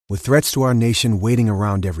With threats to our nation waiting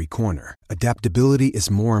around every corner, adaptability is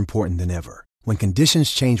more important than ever. When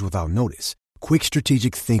conditions change without notice, quick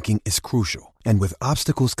strategic thinking is crucial. And with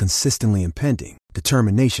obstacles consistently impending,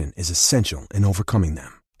 determination is essential in overcoming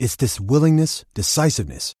them. It's this willingness,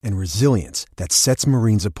 decisiveness, and resilience that sets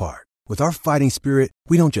Marines apart. With our fighting spirit,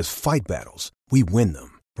 we don't just fight battles, we win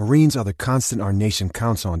them. Marines are the constant our nation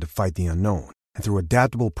counts on to fight the unknown. And through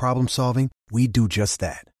adaptable problem solving, we do just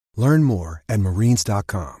that. Learn more at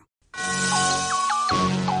marines.com.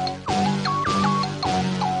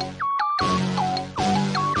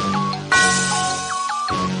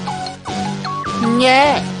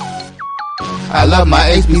 Yeah. I love my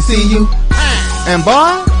HBCU. And boy,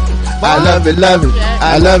 I love it, love it.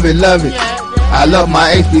 I love it, love it. I love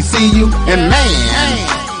my HBCU. And man,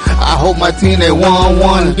 I hope my team they won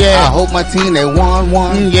one. I hope my team they won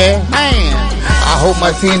one. Yeah, man. I hope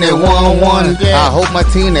my team they won one. I hope my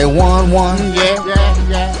team they won one.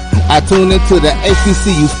 I tune into the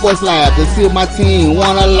HBCU Sports Lab to see if my team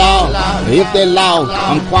won or lost. If they lost,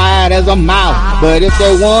 I'm quiet as a mouse. But if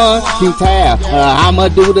they won, keep tab. I'ma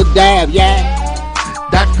do the dab, yeah.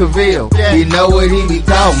 Dr. Ville, he know what he be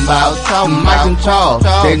talking about. Mike and Charles,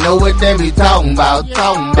 they know what they be talking about.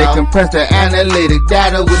 They compress the analytic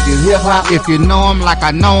data with your hip hop. If you know them like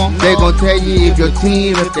I know them, they gon' tell you if your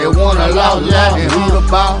team, if they won or lost, and who the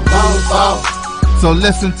ball. So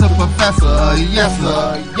listen to Professor, yes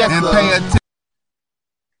sir, and pay attention.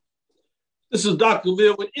 This is Dr.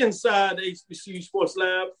 Ville with Inside the HBCU Sports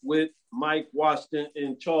Lab with Mike Washington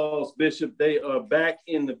and Charles Bishop. They are back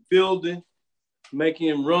in the building,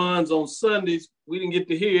 making runs on Sundays. We didn't get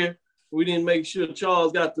to hear. We didn't make sure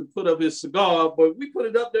Charles got to put up his cigar, but we put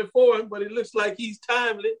it up there for him, but it looks like he's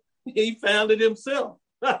timely. He found it himself.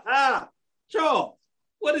 Charles,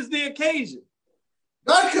 what is the occasion?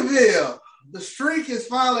 Dr. Ville, the streak is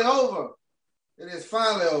finally over. It is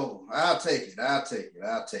finally over. I'll take it.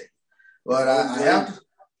 But I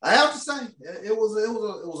have to say, it was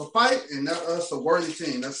a fight, and that's a worthy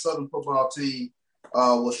team. That Southern football team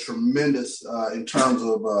was tremendous in terms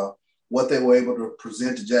of what they were able to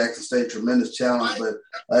present to Jackson State. Tremendous challenge, but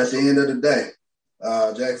at the end of the day,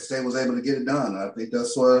 Jackson State was able to get it done. I think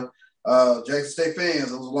that's what Jackson State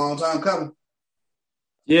fans, it was a long time coming.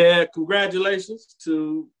 Yeah, congratulations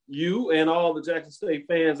to you and all the Jackson State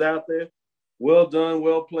fans out there. Well done,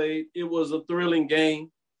 well played. It was a thrilling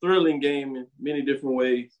game in many different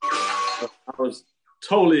ways. I was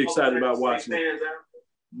totally excited about watching it.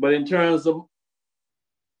 But in terms of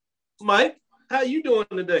Mike, how you doing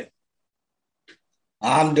today?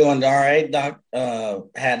 I'm doing all right, Doc.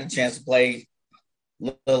 Had a chance to play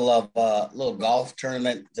little golf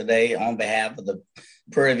tournament today on behalf of the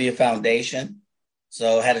Prairie View Foundation.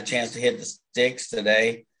 So had a chance to hit the sticks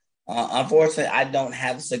today. Unfortunately, I don't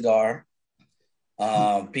have a cigar.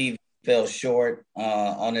 PV fell short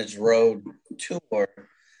on its road tour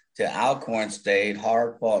to Alcorn State.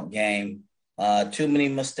 Hard-fought game. Too many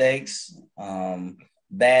mistakes.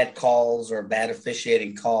 Bad calls or bad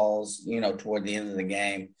officiating calls, toward the end of the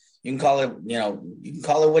game. You can call it,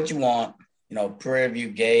 what you want. Prairie View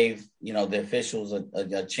gave, the officials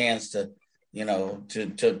a chance to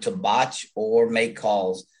botch or make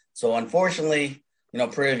calls. So unfortunately,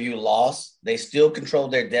 Prairie View lost. They still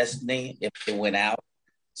controlled their destiny if they went out.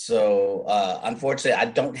 So unfortunately, I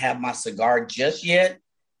don't have my cigar just yet,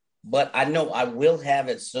 but I know I will have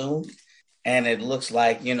it soon. And it looks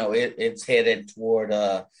like, it's headed toward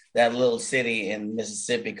that little city in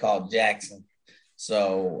Mississippi called Jackson.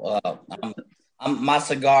 So my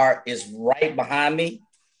cigar is right behind me,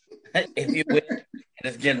 if you will, and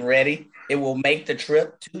it's getting ready. It will make the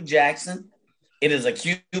trip to Jackson. It is a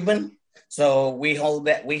Cuban. So we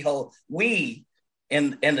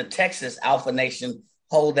in the Texas Alpha Nation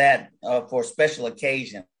hold that for a special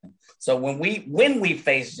occasion. So when we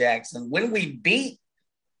face Jackson, when we beat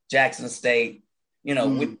Jackson State,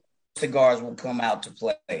 cigars will come out to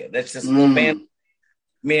play. That's just a little band.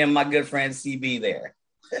 Me and my good friend CB there.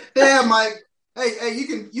 Yeah, Mike. Hey,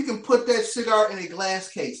 you can put that cigar in a glass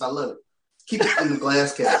case. I love it. Keep it in the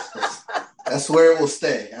glass case. That's where it will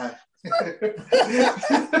stay.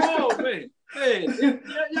 Oh man, hey,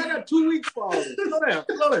 y'all got 2 weeks for all this. Slow down.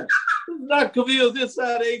 This is Dr. Ville's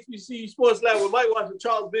Inside the HBCU Sports Lab with Mike Washington,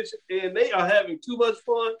 Charles Bishop, and they are having too much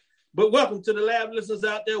fun. But welcome to the lab listeners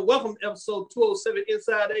out there. Welcome to episode 207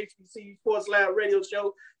 Inside the HBCU Sports Lab radio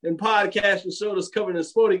show and podcast and show that's covering the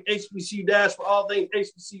sporting HBCU dash for all things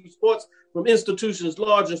HBCU sports from institutions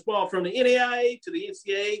large and small, from the NAIA to the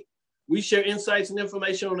NCAA. We share insights and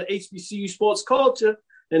information on the HBCU sports culture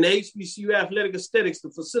and the HBCU athletic aesthetics to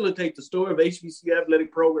facilitate the story of HBCU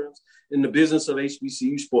athletic programs in the business of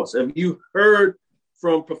HBCU sports. Have you heard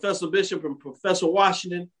from Professor Bishop and Professor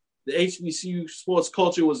Washington. The HBCU sports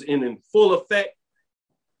culture was in full effect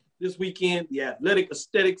this weekend. The Athletic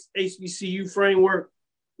Aesthetics HBCU framework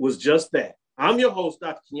was just that. I'm your host,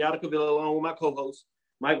 Dr. Kenyatta Cavill, along with my co-host,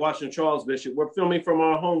 Mike Washington, Charles Bishop. We're filming from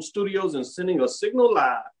our home studios and sending a signal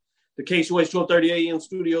live to KSOH 1230 AM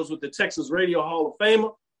studios with the Texas Radio Hall of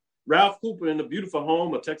Famer, Ralph Cooper, in the beautiful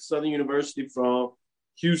home of Texas Southern University from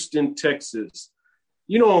Houston, Texas.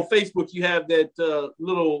 You know, on Facebook, you have that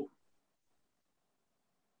little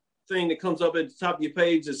thing that comes up at the top of your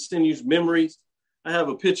page that sends you memories. I have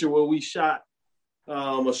a picture where we shot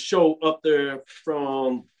a show up there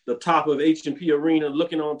from the top of H&P Arena,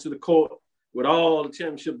 looking onto the court with all the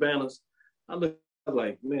championship banners. I look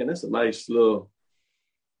like, man, that's a nice little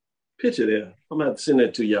picture there. I'm going to have to send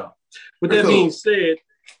that to y'all. With that being said,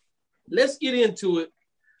 let's get into it.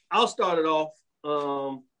 I'll start it off.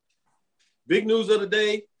 Big news of the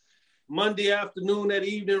day, Monday afternoon, that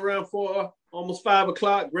evening around 4, almost 5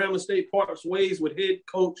 o'clock, Grambling State parts ways with head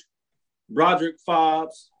coach Broderick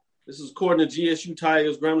Fobbs. This is according to GSU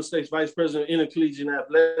Tigers. Grambling State's Vice President of Intercollegiate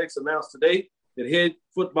Athletics announced today that head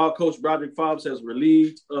football coach Broderick Fobbs has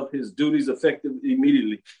relieved of his duties effective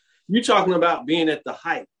immediately. You're talking about being at the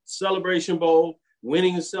height. Celebration Bowl,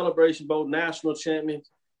 winning the Celebration Bowl, national champions,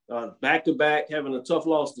 back-to-back, having a tough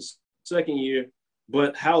loss the second year,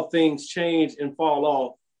 but how things change and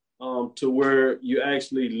fall off to where you're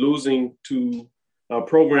actually losing to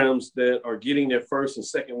programs that are getting their first and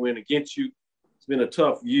second win against you. It's been a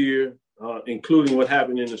tough year, including what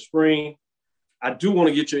happened in the spring. I do want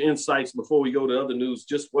to get your insights before we go to other news.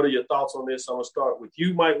 Just what are your thoughts on this? I'm going to start with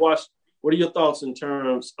you, Mike Wash. What are your thoughts in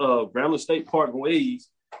terms of Grambling State parting ways,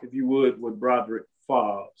 if you would, with Broderick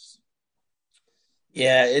Fobbs?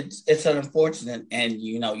 Yeah, it's unfortunate. And,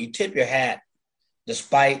 you know, you tip your hat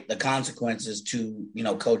despite the consequences to, you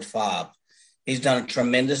know, Coach Fobbs. He's done a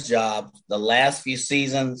tremendous job. The last few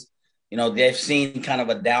seasons, you know, they've seen kind of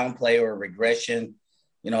a downplay or a regression,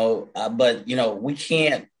 you know, but, you know, we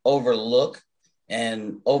can't overlook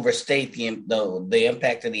and overstate the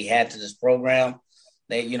impact that he had to this program.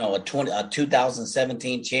 They, you know, a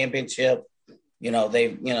 2017 championship, you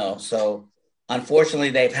know, so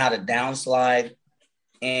unfortunately they've had a downslide,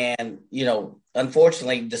 and, you know,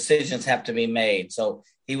 unfortunately decisions have to be made. So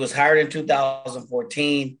he was hired in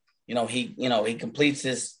 2014. He completes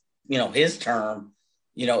his term,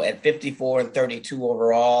 you know, at 54-32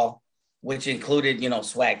 overall, which included, you know,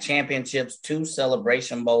 SWAC championships, 2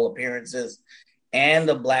 Celebration Bowl appearances, and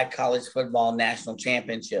the Black College Football National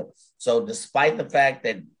Championship. So despite the fact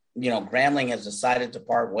that, you know, Grambling has decided to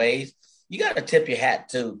part ways, you got to tip your hat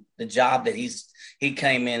to the job that he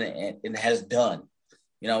came in and has done.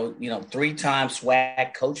 You know, 3-time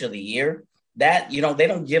SWAC Coach of the Year. That, you know, they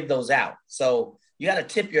don't give those out. So you got to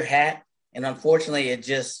tip your hat. And unfortunately, it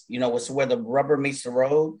just, you know, it's where the rubber meets the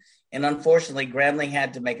road. And unfortunately, Grambling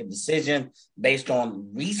had to make a decision based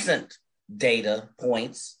on recent data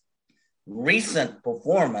points, recent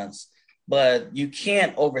performance, but you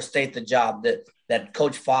can't overstate the job that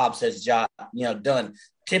Coach Fobbs has done.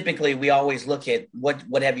 Typically, we always look at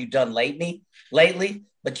what have you done lately,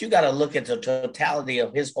 but you got to look at the totality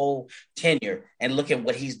of his whole tenure and look at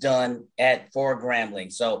what he's done for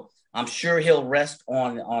Grambling. So I'm sure he'll rest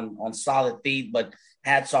on solid feet, but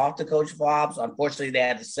hats off to Coach Fobbs. Unfortunately, they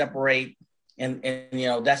had to separate, and you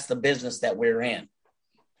know, that's the business that we're in.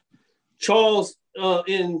 Charles,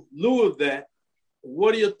 in lieu of that,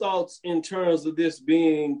 what are your thoughts in terms of this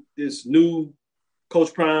being this new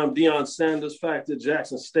Coach Prime, Deion Sanders factor,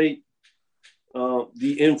 Jackson State,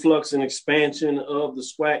 the influx and expansion of the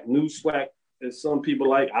SWAC, new SWAC, as some people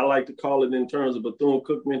like, I like to call it in terms of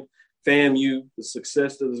Bethune-Cookman, FAMU, the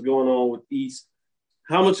success that is going on with East.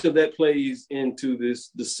 How much of that plays into this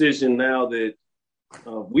decision now that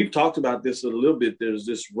we've talked about this a little bit? There's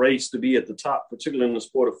this race to be at the top, particularly in the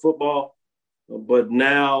sport of football. But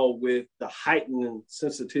now with the heightened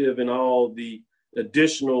sensitive and all the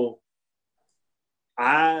additional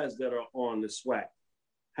eyes that are on the SWAC,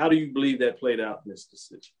 how do you believe that played out in this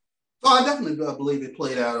decision? Oh, I definitely believe it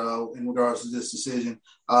played out in regards to this decision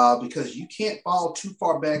because you can't fall too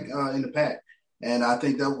far back in the pack. And I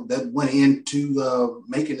think that went into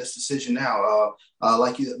making this decision now.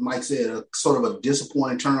 Like Mike said, a sort of a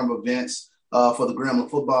disappointing turn of events for the Grambling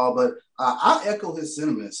football. But I echo his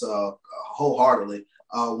sentiments wholeheartedly.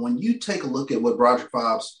 When you take a look at what Broderick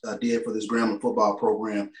Fobbs did for this Grambling football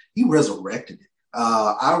program, he resurrected it.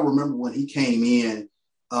 I remember when he came in,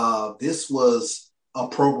 this was a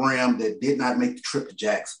program that did not make the trip to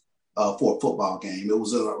Jackson for a football game. It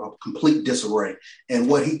was a complete disarray. And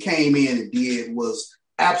what he came in and did was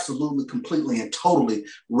absolutely, completely, and totally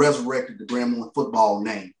resurrected the Grambling football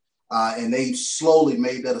name. And they slowly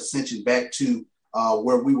made that ascension back to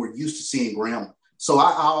where we were used to seeing Grambling. So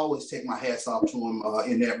I always take my hats off to them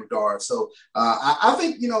in that regard. So I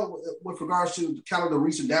think, with regards to kind of the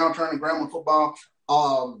recent downturn in Grambling football,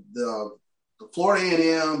 the Florida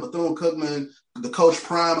A&M, Bethune-Cookman, the Coach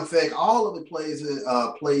Prime effect, all of it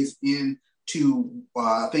plays into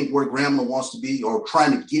I think where Grambling wants to be or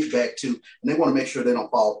trying to get back to, and they want to make sure they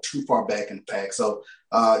don't fall too far back in the pack. So,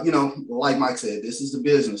 like Mike said, this is the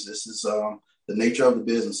business. This is the nature of the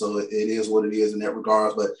business. So it is what it is in that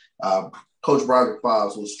regard. But Coach Broderick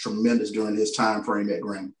Fobbs was tremendous during his time frame at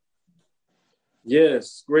Grambling.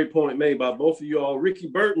 Yes, great point made by both of you all. Ricky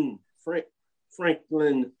Burton,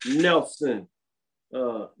 Franklin Nelson,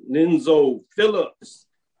 Ninzo Phillips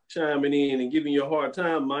chiming in and giving you a hard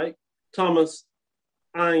time, Mike. Thomas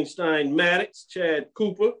Einstein Maddox, Chad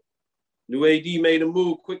Cooper. New AD made a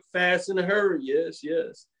move quick, fast, in a hurry.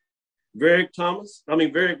 Yes.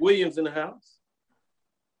 Varick Williams in the house.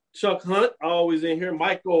 Chuck Hunt, always in here.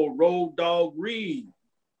 Michael Road Dog Reed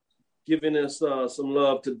giving us some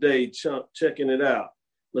love today, checking it out.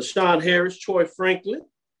 LaShawn Harris, Troy Franklin,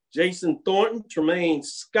 Jason Thornton, Tremaine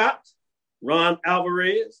Scott, Ron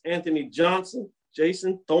Alvarez, Anthony Johnson,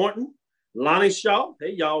 Jason Thornton, Lonnie Shaw.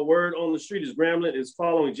 Hey, y'all, word on the street is Grambling is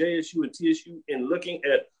following JSU and TSU and looking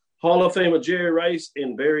at Hall of Famer Jerry Rice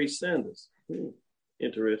and Barry Sanders.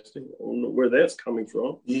 Interesting. I don't know where that's coming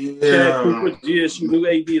from. Yeah. Chad Cooper, GSU new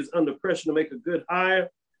AD is under pressure to make a good hire.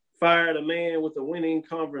 Fired a man with a winning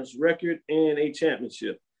conference record and a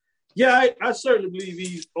championship. Yeah, I certainly believe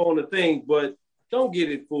he's on the thing, but don't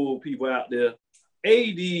get it fooled, people out there.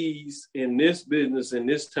 ADs in this business in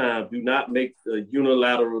this time do not make the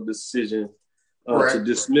unilateral decision to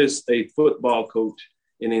dismiss a football coach.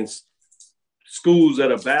 And in schools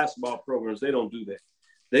that are basketball programs, they don't do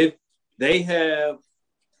that. They have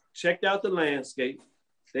checked out the landscape.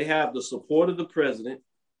 They have the support of the president.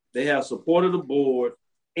 They have support of the board.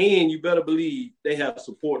 And you better believe they have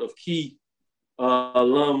support of key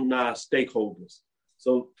alumni stakeholders.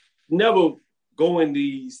 So never go in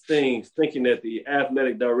these things thinking that the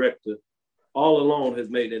athletic director all alone has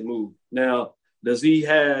made that move. Now, does he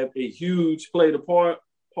have a huge played a part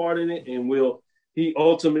in it? And will he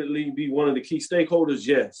ultimately be one of the key stakeholders?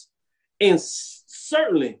 Yes. And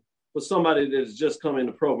certainly for somebody that has just come in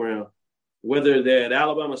the program, whether they're at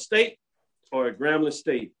Alabama State or at Grambling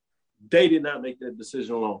State, they did not make that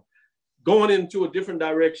decision alone. Going into a different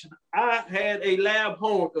direction, I had a lab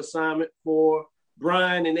homework assignment for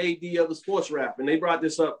Brian and AD of the Sports Wrap, and they brought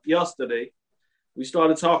this up yesterday. We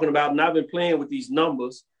started talking about, and I've been playing with these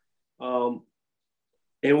numbers, and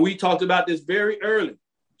we talked about this very early.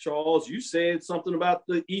 Charles, you said something about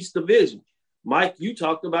the East Division. Mike, you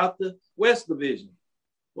talked about the West Division.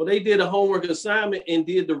 Well, they did a homework assignment and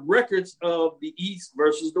did the records of the East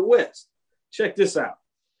versus the West. Check this out.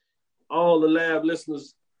 All the lab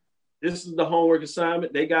listeners, this is the homework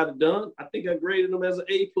assignment. They got it done. I think I graded them as an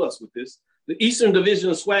A+ with this. The Eastern Division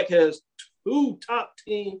of SWAC has 2 top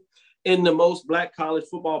teams in the most black college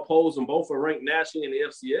football polls, and both are ranked nationally in the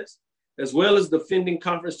FCS, as well as defending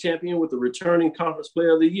conference champion with the returning conference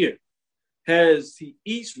player of the year. Has the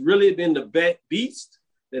East really been the beast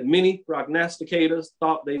that many prognosticators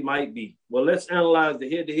thought they might be? Well, let's analyze the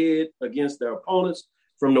head-to-head against their opponents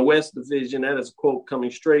from the West Division. That is a quote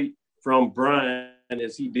coming straight from Brian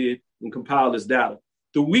as he did and compiled his data.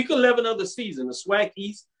 The week 11 of the season, the SWAC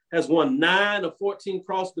East has won 9 of 14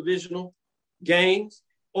 cross-divisional games.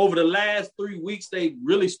 Over the last 3 weeks, they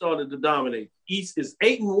really started to dominate. East is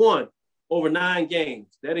 8-1 over 9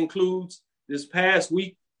 games. That includes this past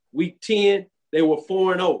week, week 10, they were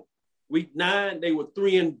 4-0. Week 9, they were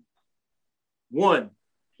 3-1.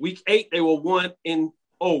 Week 8, they were 1-0.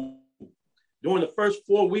 During the first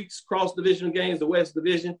 4 weeks, cross-divisional games, the West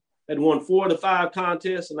Division had won 4 to 5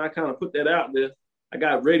 contests, and I kind of put that out there. I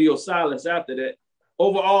got radio silence after that.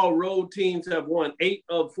 Overall, road teams have won 8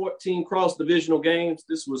 of 14 cross-divisional games.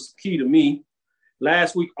 This was key to me.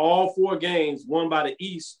 Last week, all 4 games won by the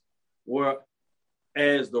East were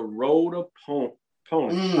as the road opponent.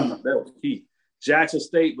 That was key. Jackson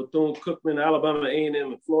State, Bethune-Cookman, Alabama A&M,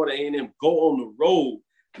 and Florida A&M go on the road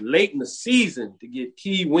late in the season to get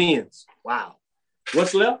key wins. Wow.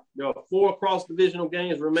 What's left? There are 4 cross-divisional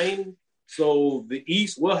games remaining, so the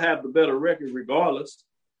East will have the better record regardless,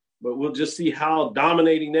 but we'll just see how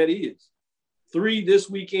dominating that is. 3 this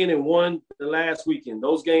weekend and 1 the last weekend.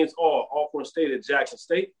 Those games are Alcorn State at Jackson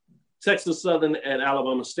State, Texas Southern at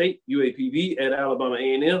Alabama State, UAPB at Alabama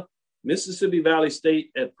A&M, Mississippi Valley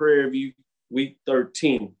State at Prairie View, week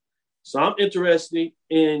 13. So I'm interested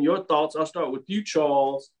in your thoughts. I'll start with you,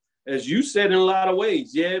 Charles. As you said in a lot of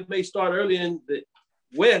ways, yeah, it may start early in the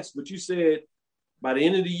West, but you said by the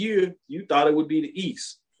end of the year, you thought it would be the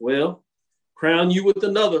East. Well, crown you with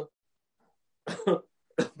another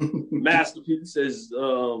masterpiece. As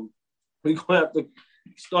we're going to have to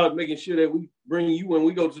start making sure that we bring you when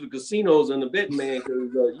we go to the casinos and the betting man,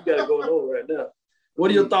 because you got it going on right now.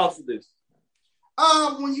 What are your thoughts for this?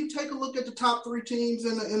 When you take a look at the top 3 teams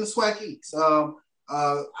in the SWAC East,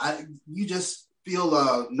 you just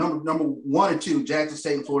feel number 1 and 2, Jackson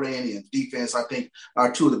State and Florida A&M defense, I think,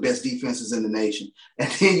 are 2 of the best defenses in the nation. And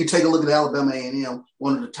then you take a look at Alabama A&M,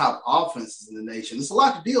 one of the top offenses in the nation. It's a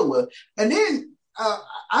lot to deal with. And then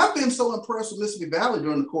I've been so impressed with Mississippi Valley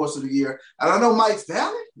during the course of the year. And I know Mike's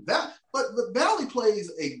Valley, but Valley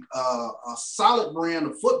plays a solid brand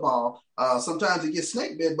of football. Sometimes it gets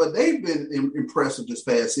snake bit, but they've been impressive this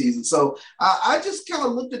past season. So I just kind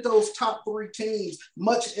of looked at those top 3 teams,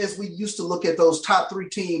 much as we used to look at those top 3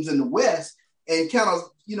 teams in the West, and kind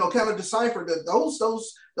of decipher that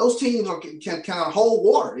those teams can kind of hold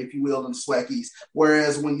water, if you will, in the SWAC East.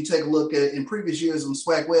 Whereas when you take a look at in previous years in the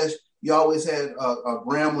SWAC West, you always had a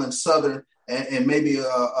Grambling, Southern, and maybe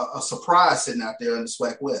a surprise sitting out there in the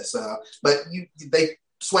SWAC West. But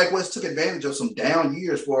SWAC West took advantage of some down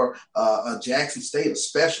years for Jackson State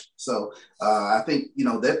especially. So I think,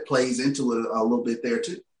 that plays into it a little bit there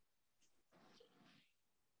too.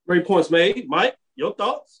 Great points made. Mike, your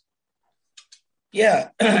thoughts? Yeah,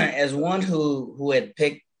 as one who had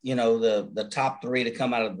picked, the top 3 to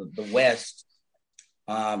come out of the West,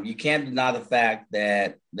 you can't deny the fact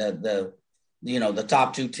that the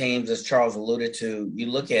top 2 teams, as Charles alluded to,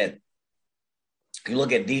 you look at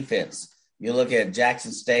defense. You look at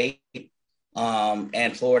Jackson State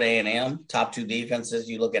and Florida A&M, top 2 defenses.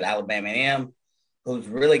 You look at Alabama A&M, who's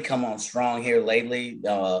really come on strong here lately,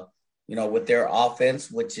 with their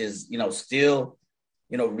offense, which is, still,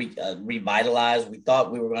 revitalized. We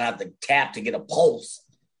thought we were going to have to tap to get a pulse.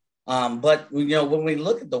 But, when we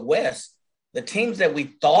look at the West, the teams that we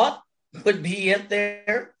thought would be in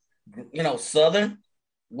there, Southern,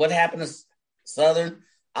 what happened to Southern?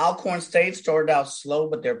 Alcorn State started out slow,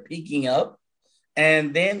 but they're peaking up.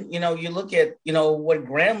 And then, you look at, what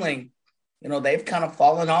Grambling, they've kind of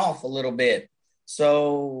fallen off a little bit.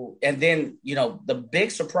 So, and then, the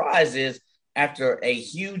big surprise is after a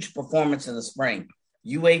huge performance in the spring,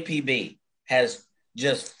 UAPB has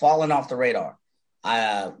just fallen off the radar.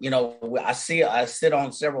 I sit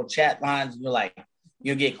on several chat lines and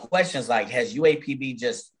you get questions like, has UAPB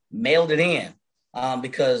just mailed it in?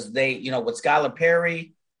 Because they, with Skylar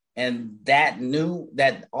Perry and that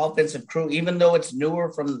offensive crew, even though it's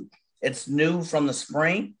new from the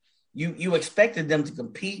spring, you expected them to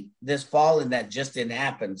compete this fall, and that just didn't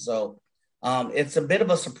happen. So it's a bit of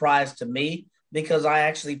a surprise to me, because I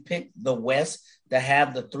actually picked the West to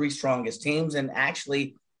have the 3 strongest teams, and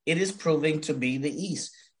actually it is proving to be the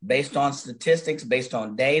East based on statistics, based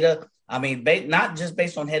on data. I mean, not just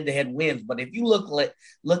based on head-to-head wins, but if you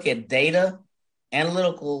look at data,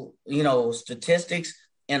 analytical, statistics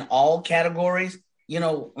in all categories,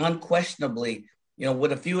 unquestionably,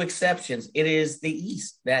 with a few exceptions, it is the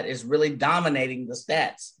East that is really dominating the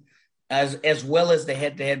stats, as well as the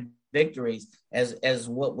head-to-head victories, as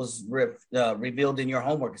what was revealed in your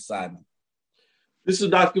homework assignment. This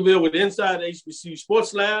is Dr. Cavill with Inside HBCU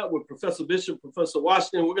Sports Lab with Professor Bishop, Professor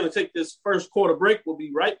Washington. We're going to take this first quarter break. We'll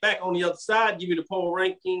be right back on the other side, give you the poll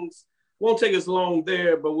rankings. Won't take us long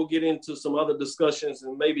there, but we'll get into some other discussions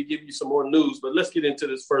and maybe give you some more news. But let's get into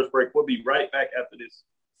this first break. We'll be right back after this.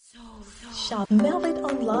 Shop Melvin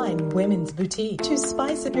Online Women's Boutique to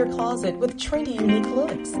spice up your closet with trendy, unique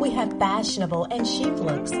looks. We have fashionable and chic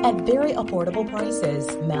looks at very affordable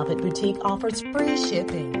prices. Melvin Boutique offers free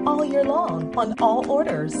shipping all year long on all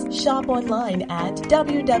orders. Shop online at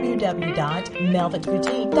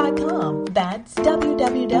www.melvitboutique.com. That's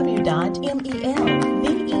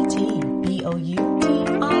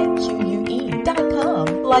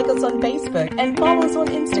www.melvitboutique.com. Like us on Facebook and follow us on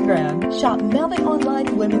Instagram. Shop Melvin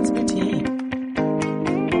Online Women's Boutique.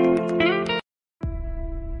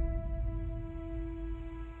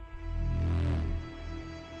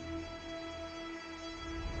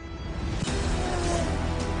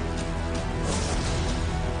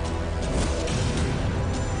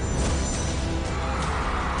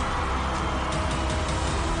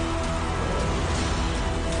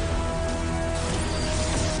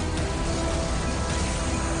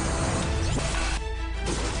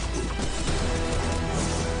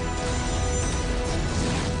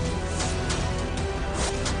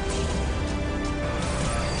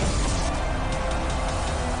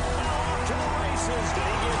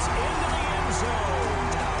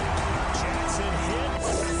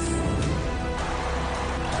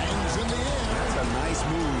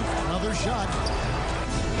 another shot.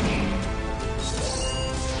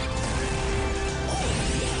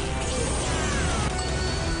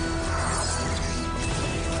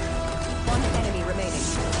 One enemy remaining.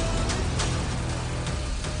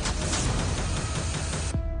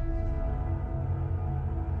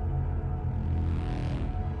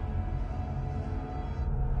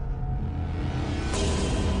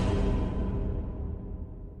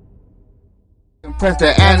 Press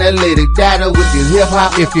the analytic data with your hip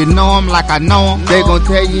hop. If you know them like I know them, they gon'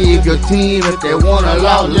 tell you if your team, if they want a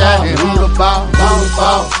law, and who the ball.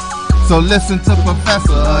 So listen to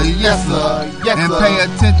Professor, yes sir, and pay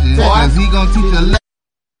attention, cause he gon' teach a lesson.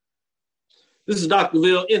 This is Dr.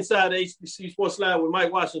 Ville, inside the HBC Sports Lab with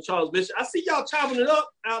Mike Washington, Charles Bishop. I see y'all chopping it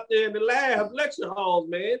up out there in the lab lecture halls,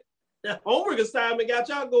 man. That homework assignment got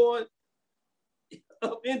y'all going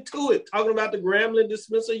up into it, talking about the Grambling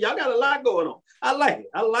dismissal. Y'all got a lot going on. I like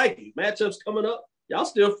it. Matchups coming up. Y'all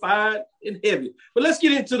still fine and heavy. But let's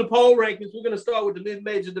get into the poll rankings. We're going to start with the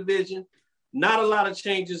mid-major division. Not a lot of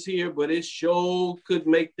changes here, but it sure could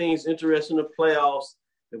make things interesting in the playoffs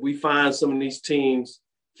if we find some of these teams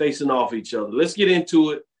facing off each other. Let's get into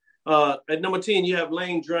it. At number 10, you have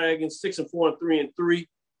Lane Dragons, 6-4 and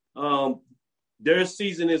 3-3. Their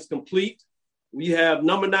season is complete. We have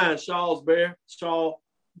number 9, Shaw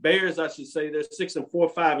Bears, I should say. They're 6-4,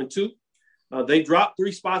 5-2. They dropped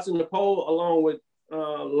 3 spots in the poll along with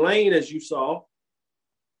Lane, as you saw.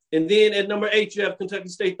 And then at number 8, you have Kentucky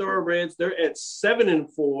State Thoroughbreds. They're at 7-4,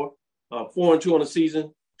 4-2 on the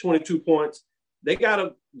season, 22 points. They got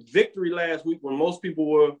a victory last week when most people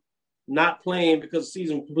were not playing because the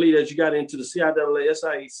season was complete. As you got into the CIAA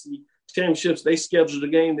SIAC championships, they scheduled a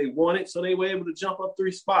game, they won it, so they were able to jump up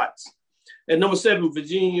 3 spots. At number 7,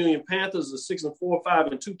 Virginia Union Panthers are 6-4,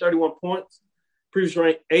 5-2, 31 points. Previous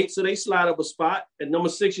ranked 8, so they slide up a spot. At number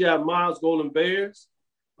 6, you have Miles Golden Bears.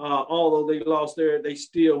 Although they lost there, they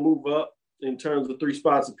still move up in terms of 3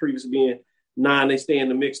 spots, the previous being 9. They stay in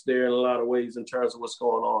the mix there in a lot of ways in terms of what's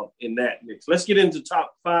going on in that mix. Let's get into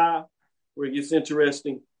top 5 where it gets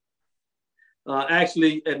interesting.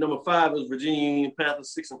 Actually, at number 5 is Virginia Union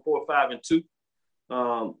Panthers, 6-4, 5-2.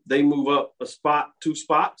 They move up a spot, 2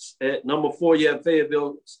 spots. At number 4, you have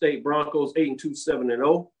Fayetteville State Broncos, 8-2,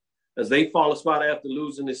 7-0, as they fall a spot after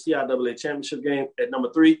losing the CIAA championship game. At number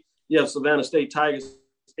 3, you have Savannah State Tigers,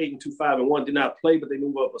 8-2, 5-1. Did not play, but they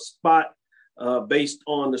move up a spot based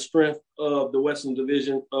on the strength of the Western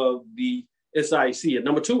Division of the SIAC. At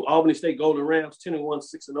number 2, Albany State Golden Rams, 10-1,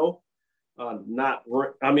 6-0.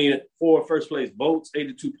 For first place votes,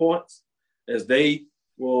 82 points, as they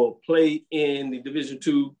will play in the Division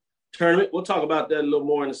II tournament. We'll talk about that a little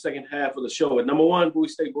more in the second half of the show. At number 1, Bowie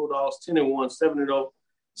State Bulldogs, 10-1, 7-0,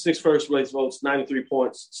 6 first place votes, 93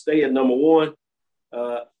 points. Stay at number 1.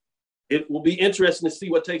 It will be interesting to see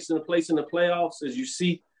what takes place in the playoffs. As you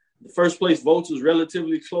see, the first place votes is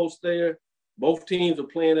relatively close there. Both teams are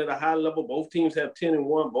playing at a high level. Both teams have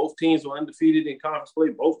 10-1. Both teams are undefeated in conference play.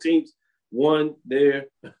 Both teams won their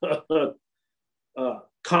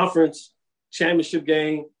conference championship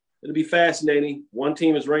game. It'll be fascinating. One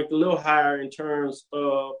team is ranked a little higher in terms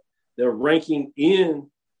of their ranking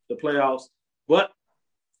in the playoffs. But,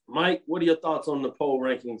 Mike, what are your thoughts on the poll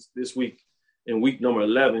rankings this week in week number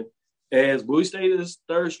 11? As Bowie State is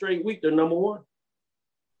 3rd straight week, they're number 1.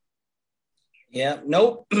 Yeah,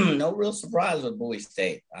 no real surprise with Bowie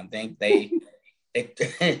State. I think they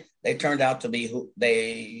turned out to be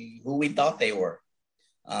who we thought they were.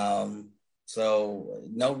 So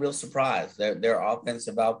no real surprise. Their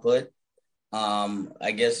offensive output.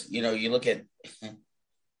 I guess you look at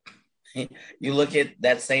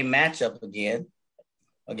that same matchup again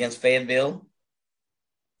against Fayetteville.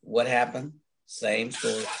 What happened? Same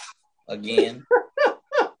story again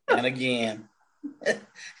and again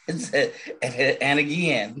and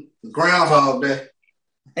again. Groundhog Day.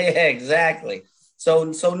 Yeah, exactly.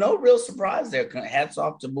 So no real surprise there. Hats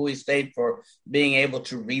off to Bowie State for being able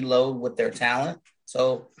to reload with their talent.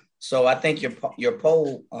 So I think your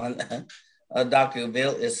poll on Dr.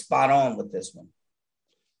 Ville is spot on with this one.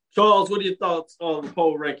 Charles, what are your thoughts on the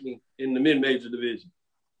poll ranking in the mid-major division?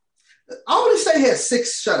 Albany State had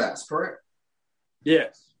 6 shutouts, correct?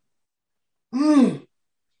 Yes. Ooh,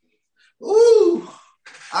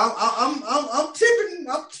 I'm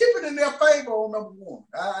tipping in their favor on number 1.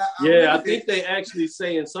 I think they actually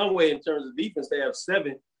say in some way in terms of defense they have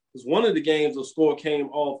 7, because one of the games the score came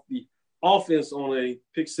off the offense on a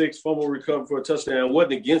pick 6 fumble recovery for a touchdown. It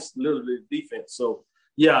wasn't against literally the defense. So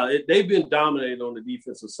they've been dominated on the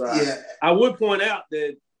defensive side. Yeah. I would point out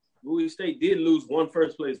that Bowie State did lose 1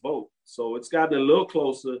 first place vote, so it's gotten a little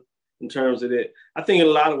closer in terms of that. I think in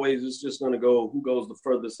a lot of ways it's just going to go who goes the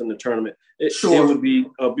furthest in the tournament. It would be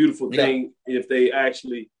a beautiful thing if they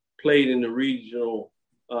actually played in the regional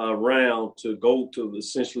round to go to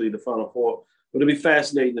essentially the Final Four. But it'll be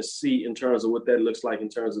fascinating to see in terms of what that looks like in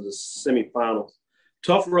terms of the semifinals.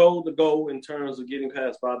 Tough road to go in terms of getting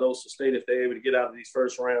past Valdosta State if they're able to get out of these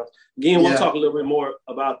first rounds. Again, we'll talk a little bit more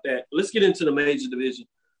about that. Let's get into the major division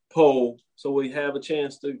poll so we have a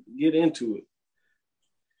chance to get into it.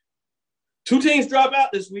 2 teams drop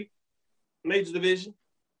out this week, major division.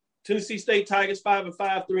 Tennessee State Tigers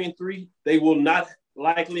 5-5, 3-3. They will not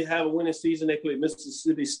likely have a winning season. They play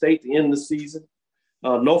Mississippi State to end the season.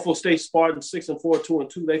 Norfolk State Spartans 6-4,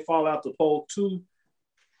 2-2. They fall out the poll. 2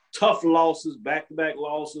 tough losses, back-to-back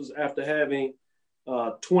losses after having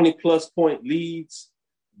 20-plus point leads.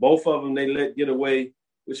 Both of them they let get away,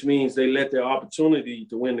 which means they let their opportunity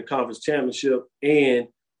to win the conference championship and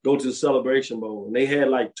go to the Celebration Bowl. And they had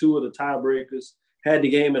like 2 of the tiebreakers, had the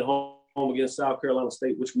game at home against South Carolina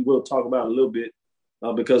State, which we will talk about a little bit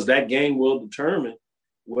because that game will determine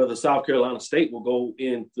whether South Carolina State will go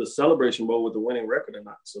in the Celebration Bowl with a winning record or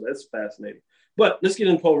not. So that's fascinating. But let's get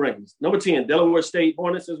into poll rankings. Number 10, Delaware State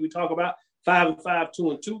Hornets, as we talk about, 5-5,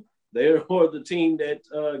 2-2. They're the team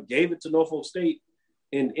that gave it to Norfolk State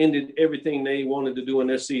and ended everything they wanted to do in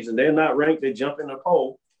their season. They're not ranked. They jump in the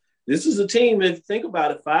poll. This is a team, if you think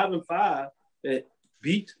about it, 5-5 that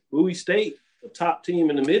beat Bowie State, the top team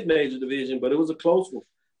in the mid-major division, but it was a close one.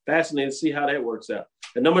 Fascinating to see how that works out.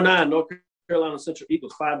 At number 9, North Carolina Central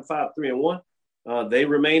Eagles, 5-5, 3-1. They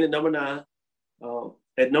remain at number 9.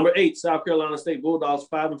 At number 8, South Carolina State Bulldogs,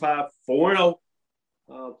 5-5, 4-0,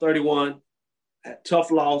 31.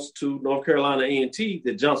 Tough loss to North Carolina A&T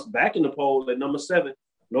that jumps back in the poll at number 7.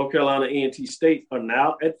 North Carolina A&T State are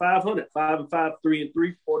now at 500, 5-5,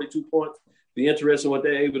 3-3, 42 points. Be interesting what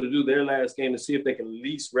they're able to do their last game to see if they can at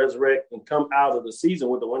least resurrect and come out of the season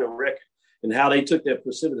with a winning record and how they took that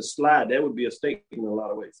precipitous slide. That would be a statement in a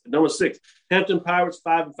lot of ways. At number 6, Hampton Pirates,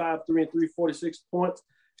 5-5, 3-3, 46 points.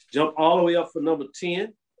 Jump all the way up for number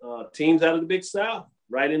 10. Teams out of the Big South,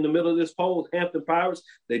 right in the middle of this poll, Hampton Pirates.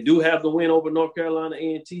 They do have the win over North Carolina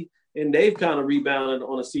A&T, and they've kind of rebounded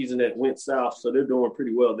on a season that went south, so they're doing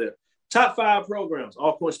pretty well there. Top 5 programs,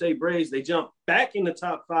 Alcorn State Braves, they jump back in the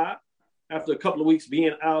top 5 after a couple of weeks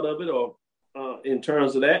being out of it, or in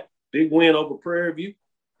terms of that. Big win over Prairie View.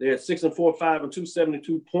 They're at 6-4, 5-2,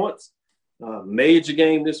 72 points. Major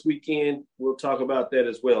game this weekend. We'll talk about that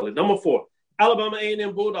as well. At number 4, Alabama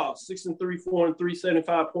A&M Bulldogs, 6-3, 4-3,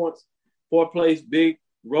 75 points. 4th place, big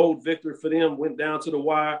road victory for them. Went down to the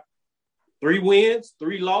wire. 3 wins,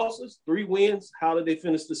 3 losses, 3 wins. How did they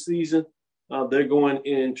finish the season? They're going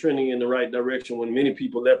in trending in the right direction when many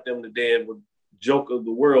people left them to dead with joke of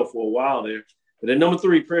the world for a while there. But at number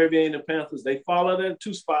 3, Prairie View and the Panthers, they followed at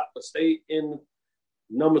 2 spot, but stayed in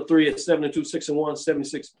number 3 at 7-2, 6-1,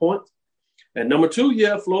 76 points. At number 2, you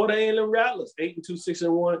have Florida A&M Rattlers, 8-2,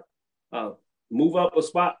 6-1. Move up a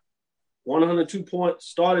spot, 102 points.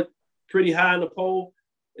 Started pretty high in the poll,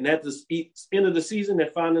 and at the end of the season, they're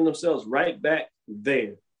finding themselves right back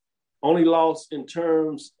there. Only loss in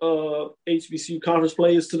terms of HBCU conference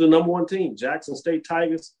players to the number 1 team, Jackson State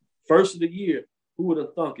Tigers, first of the year. Who would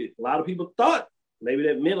have thunk it? A lot of people thought maybe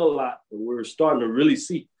that meant a lot, but we're starting to really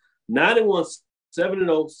see. 9-1,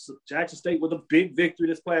 7-0, Jackson State with a big victory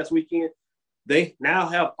this past weekend. They now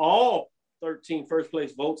have all 13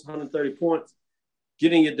 first-place votes, 130 points.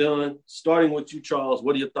 Getting it done. Starting with you, Charles,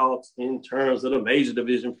 what are your thoughts in terms of the major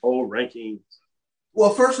division poll rankings?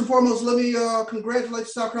 Well, first and foremost, let me congratulate the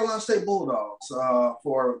South Carolina State Bulldogs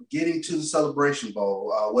for getting to the Celebration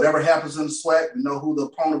Bowl. Whatever happens in the SWAC, we know who the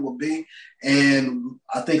opponent will be. And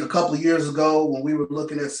I think a couple of years ago when we were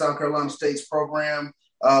looking at South Carolina State's program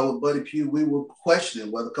with Buddy Pugh, we were questioning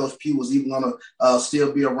whether Coach Pugh was even going to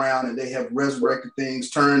still be around, and they have resurrected things,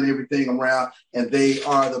 turned everything around, and they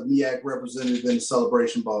are the MEAC representative in the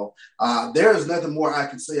Celebration Bowl. There is nothing more I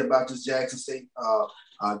can say about this Jackson State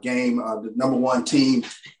game, the number 1 team.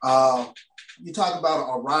 You talk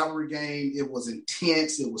about a rivalry game. It was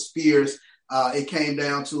intense. It was fierce. It came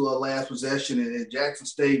down to a last possession, and Jackson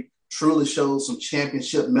State truly showed some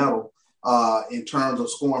championship mettle in terms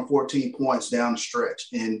of scoring 14 points down the stretch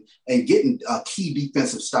and getting key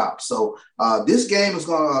defensive stops. So this game is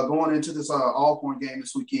going into this Alcorn game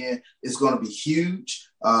this weekend is going to be huge.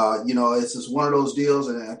 It's just one of those deals,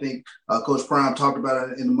 and I think Coach Prime talked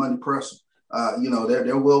about it in the Monday presser.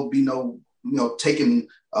 There will be no taking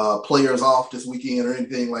players off this weekend or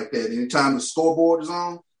anything like that. Anytime the scoreboard is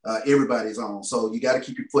on, everybody's on. So you got to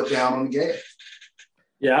keep your foot down on the gas.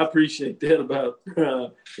 Yeah, I appreciate that about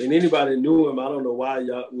and anybody knew him, I don't know why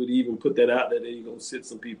y'all would even put that out there that he's going to sit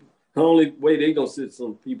some people. The only way they're going to sit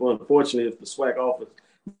some people, unfortunately, if the SWAC office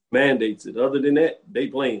mandates it. Other than that, they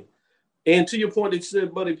playing. And to your point that you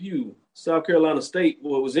said, Buddy Pugh, South Carolina State,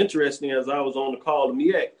 what was interesting as I was on the call to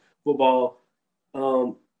MEAC football,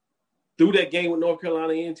 through that game with North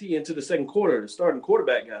Carolina A&T into the second quarter, the starting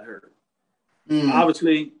quarterback got hurt.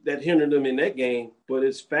 Obviously, that hindered them in that game, but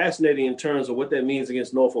it's fascinating in terms of what that means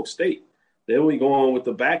against Norfolk State. Then we go on with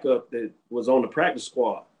the backup that was on the practice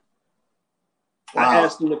squad. Wow. I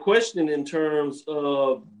asked them the question in terms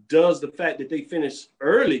of, does the fact that they finished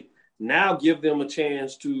early now give them a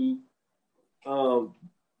chance to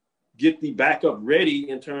get the backup ready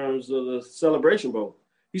in terms of the Celebration Bowl?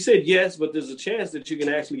 He said yes, but there's a chance that you can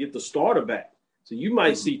actually get the starter back. So you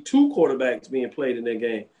might see two quarterbacks being played in that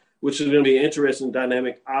game, which is going to be an interesting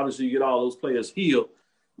dynamic. Obviously, you get all those players healed,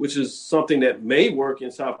 which is something that may work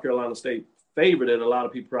in South Carolina State favor that a lot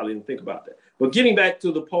of people probably didn't think about that. But getting back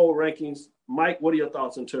to the poll rankings, Mike, what are your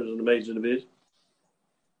thoughts in terms of the major division?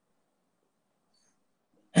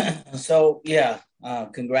 So,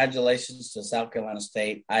 congratulations to South Carolina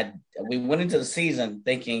State. We went into the season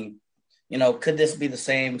thinking, could this be the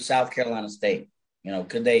same South Carolina State?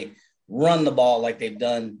 Could they run the ball like they've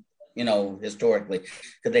done, historically?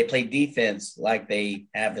 Could they play defense like they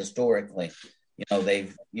have historically?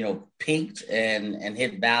 They've, peaked and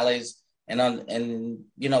hit valleys and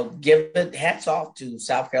give it hats off to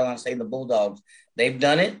South Carolina State and the Bulldogs. They've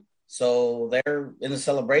done it. So they're in the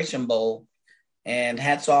Celebration Bowl, and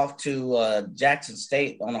hats off to Jackson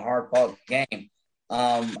State on a hard-fought game.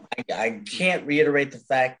 I can't reiterate the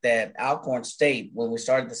fact that Alcorn State, when we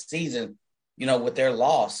started the season, with their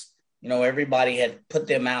loss, everybody had put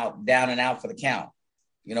them out, down and out for the count.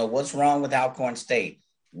 What's wrong with Alcorn State?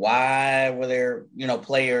 Why were there,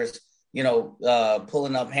 players,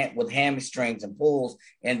 pulling up with hamstrings and pulls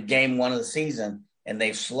in game one of the season? And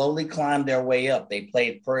they've slowly climbed their way up. They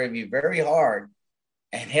played Prairie View very hard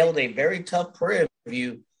and held a very tough Prairie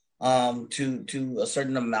View to a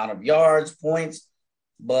certain amount of yards, points.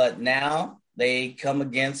 But now they come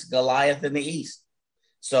against Goliath in the East.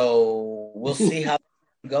 So we'll see how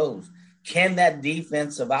it goes. Can that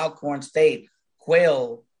defense of Alcorn State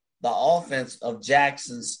quail the offense of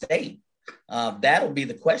Jackson State? That'll be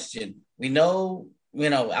the question. We know,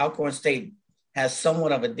 Alcorn State has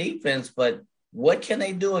somewhat of a defense, but what can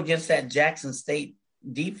they do against that Jackson State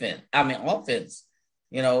offense?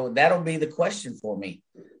 That'll be the question for me.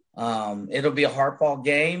 It'll be a hard-fought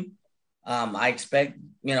game. I expect,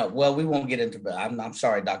 we won't get into it. I'm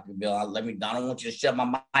sorry, Dr. Bill. I don't want you to shut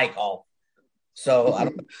my mic off. So I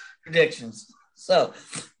don't have predictions. So,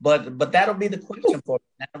 but that'll be the question for me.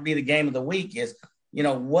 That'll be the game of the week is,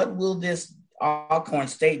 what will this Alcorn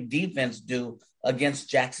State defense do against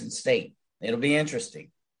Jackson State? It'll be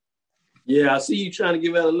interesting. Yeah, I see you trying to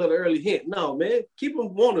give out a little early hint. No, man, keep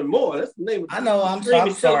them wanting more. That's the name of the I know. I'm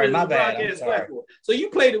sorry. My bad. I'm sorry. Platform. So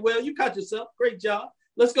you played it well. You caught yourself. Great job.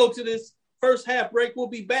 Let's go to this first half break. We'll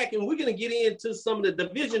be back, and we're going to get into some of the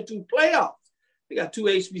Division II playoffs. We got two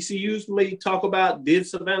HBCUs. Maybe talk about, did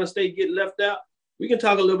Savannah State get left out? We can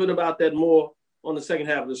talk a little bit about that more on the second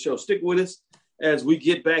half of the show. Stick with us as we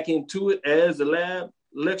get back into it, as the lab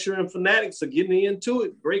lecturer and fanatics are getting into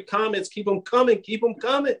it. Great comments. Keep them coming. Keep them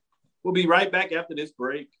coming. We'll be right back after this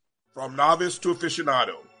break. From novice to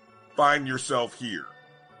aficionado, find yourself here.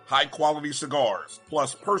 High-quality cigars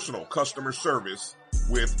plus personal customer service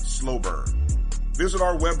with Slow Burn. Visit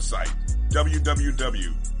our website,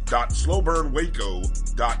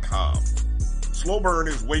 www.slowburnwaco.com. Slow Burn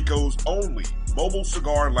is Waco's only mobile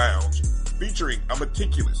cigar lounge featuring a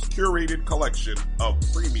meticulous, curated collection of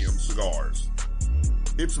premium cigars.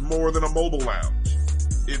 It's more than a mobile lounge.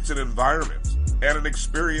 It's an environment and an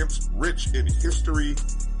experience rich in history,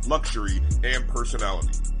 luxury, and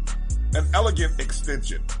personality. An elegant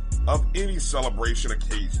extension of any celebration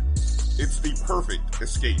occasion. It's the perfect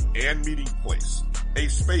escape and meeting place, a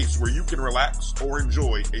space where you can relax or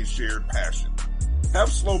enjoy a shared passion.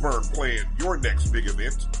 Have Slow Burn plan your next big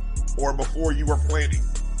event, or before you are planning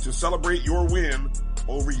to celebrate your win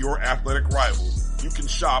over your athletic rival, you can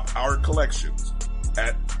shop our collections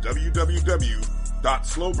at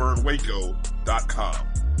www.slowburnwaco.com.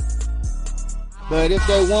 But if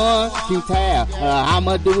they want to tab,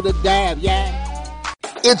 I'ma do the dab, yeah.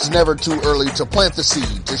 It's never too early to plant the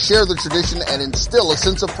seed, to share the tradition, and instill a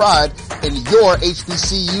sense of pride in your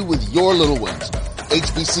HBCU with your little ones.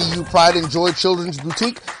 HBCU Pride and Joy Children's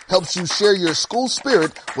Boutique helps you share your school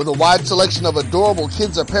spirit with a wide selection of adorable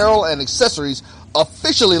kids apparel and accessories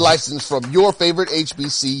officially licensed from your favorite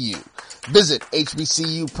HBCU. Visit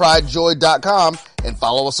hbcupridejoy.com and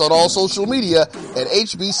follow us on all social media at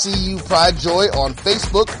HBCU Pride Joy on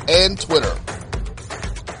Facebook and Twitter.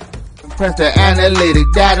 press the analytic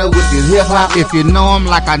data with this hip hop. If you know them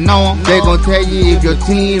like I know them, they gon' tell you if your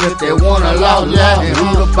team, if they wanna loud and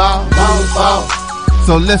who the ball.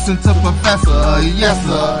 So listen to Professor, yes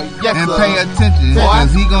sir, and pay attention,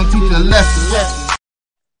 cause he gon' teach a lesson.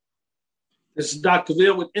 This is Dr.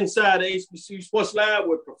 Cavill with Inside the HBCU Sports Lab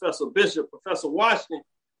with Professor Bishop, Professor Washington,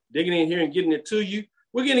 digging in here and getting it to you.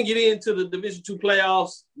 We're going to get into the Division II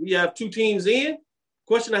playoffs. We have 2 teams in.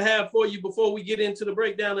 Question I have for you before we get into the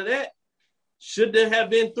breakdown of that, should there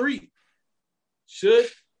have been 3? Should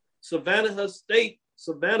Savannah State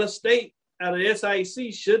out of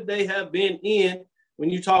SIC, should they have been in?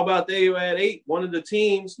 When you talk about they were at 8, one of the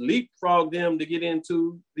teams leapfrogged them to get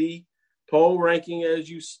into the poll ranking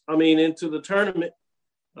into the tournament.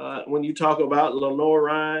 When you talk about Lenore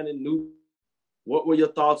Ryan and New, what were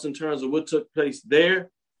your thoughts in terms of what took place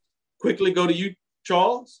there? Quickly go to you,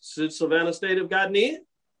 Charles. Should Savannah State have gotten in?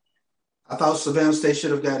 I thought Savannah State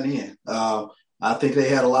should have gotten in. I think they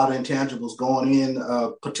had a lot of intangibles going in,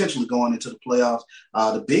 potentially going into the playoffs.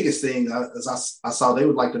 The biggest thing is I saw they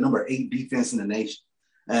were like the number 8 defense in the nation.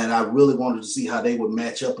 And I really wanted to see how they would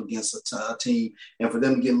match up against a team. And for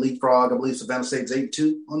them to get leapfrog, I believe Savannah State's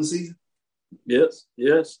 8-2 on the season. Yes.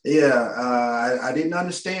 Yeah, I didn't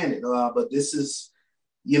understand it, but this is,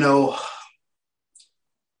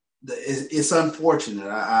 it's unfortunate.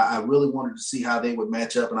 I really wanted to see how they would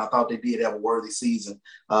match up, and I thought they did have a worthy season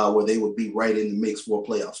where they would be right in the mix for a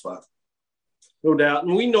playoff spot. No doubt.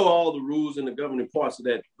 And we know all the rules and the governing parts of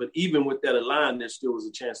that, but even with that aligned, there still was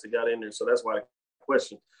a chance they got in there. So that's why I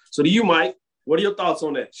question. So to you, Mike, what are your thoughts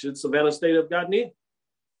on that? Should Savannah State have gotten in?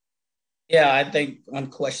 Yeah, I think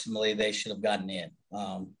unquestionably they should have gotten in.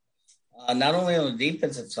 Not only on the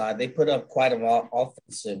defensive side, they put up quite an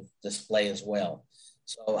offensive display as well.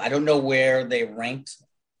 So I don't know where they ranked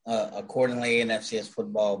accordingly in FCS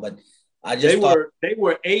football, but I just they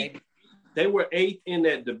were 8. They were 8 in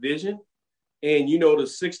that division, and the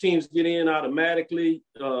 6 teams get in automatically.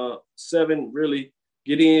 7 really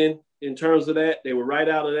get in terms of that. They were right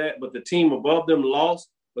out of that, but the team above them lost.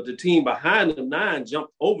 But the team behind them, 9,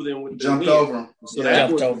 jumped over them with the win. Over them. So that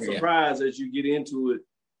was a surprise as you get into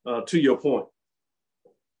it, to your point.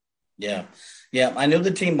 Yeah. I knew the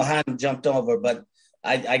team behind them jumped over, but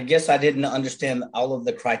I guess I didn't understand all of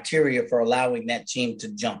the criteria for allowing that team to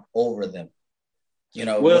jump over them.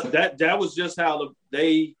 Well, that was just how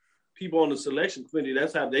people on the selection committee,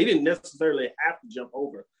 that's how they didn't necessarily have to jump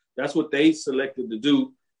over. That's what they selected to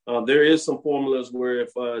do. There is some formulas where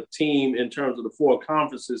if a team, in terms of the 4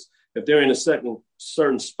 conferences, if they're in a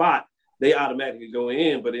certain spot, they automatically go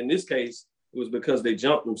in. But in this case, it was because they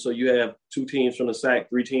jumped them. So you have 2 teams from the SAC,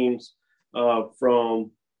 3 teams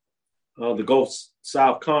from the Gulf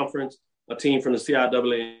South Conference, a team from the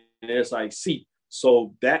CIAA and SIC.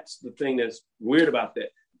 So that's the thing that's weird about that.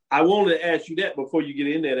 I wanted to ask you that before you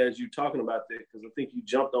get in there as you're talking about that, because I think you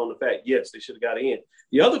jumped on the fact, yes, they should have got in.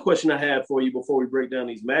 The other question I had for you before we break down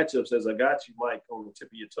these matchups, as I got you, Mike, on the tip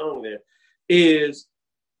of your tongue there, is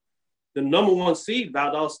the number 1 seed,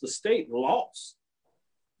 Valdosta State, lost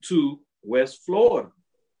to West Florida.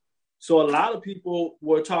 So a lot of people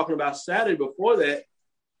were talking about Saturday before that,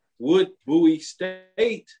 would Bowie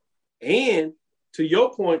State and, to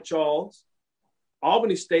your point, Charles,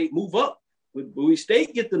 Albany State move up? Would Bowie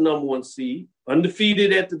State get the number 1 seed,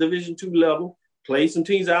 undefeated at the Division II level, play some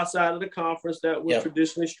teams outside of the conference that were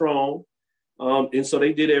traditionally strong? And so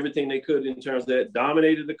they did everything they could in terms of that,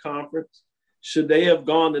 dominated the conference. Should they have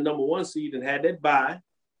gone the number 1 seed and had that bye,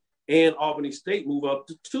 and Albany State move up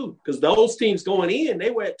to 2? Because those teams going in,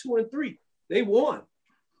 they were at 2 and 3. They won.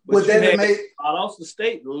 But you had Valdosta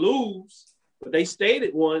State lose, but they stayed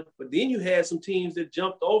at 1. But then you had some teams that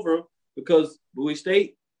jumped over them because Bowie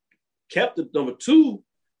State kept the number 2,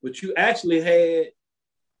 but you actually had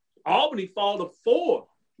Albany fall to 4,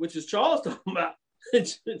 which is Charles talking about.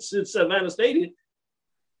 Since Savannah State,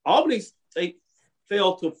 Albany State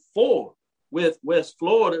fell to 4 with West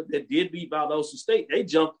Florida that did beat Valdosta State. They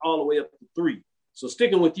jumped all the way up to 3. So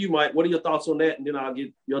sticking with you, Mike, what are your thoughts on that? And then I'll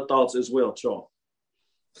get your thoughts as well, Charles.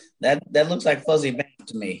 That looks like fuzzy band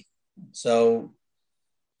to me. So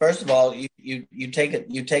first of all, you take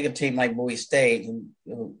a team like Bowie State,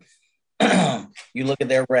 who you look at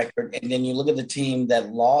their record, and then you look at the team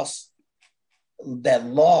that lost, and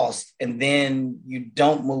then you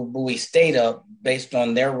don't move Bowie State up based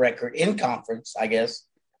on their record in conference, I guess.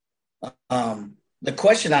 The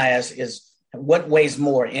question I ask is, what weighs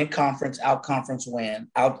more, in conference, out conference win,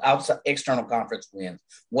 outside external conference wins?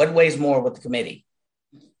 What weighs more with the committee?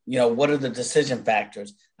 What are the decision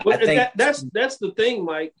factors? But I think that's the thing,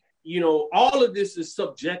 Mike. All of this is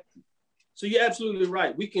subjective. So you're absolutely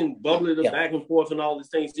right. We can bubble it back and forth and all these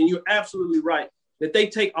things. And you're absolutely right that they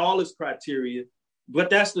take all this criteria. But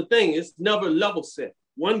that's the thing. It's never level set.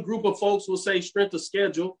 One group of folks will say strength of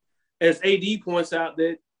schedule, as AD points out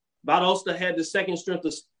that Valdosta had the second strength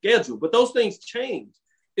of schedule. But those things change.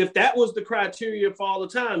 If that was the criteria for all the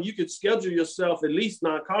time, you could schedule yourself at least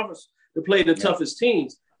non-conference to play the toughest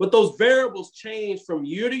teams. But those variables change from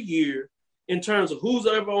year to year in terms of who's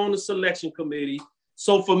ever on the selection committee.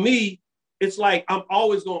 So for me, it's like I'm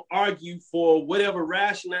always going to argue for whatever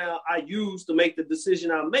rationale I use to make the decision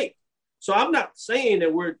I make. So I'm not saying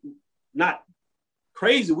that we're not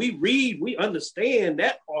crazy. We read, we understand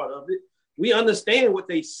that part of it. We understand what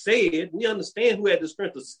they said. We understand who had the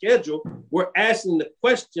strength of schedule. We're asking the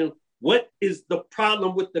question, what is the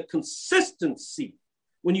problem with the consistency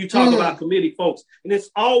when you talk about committee folks? And it's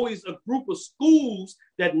always a group of schools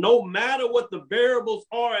that no matter what the variables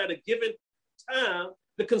are at a given time,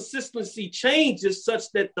 the consistency changes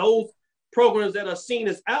such that those programs that are seen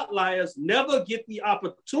as outliers never get the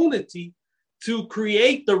opportunity to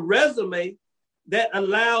create the resume that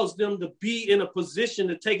allows them to be in a position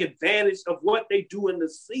to take advantage of what they do in the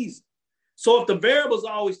season. So if the variables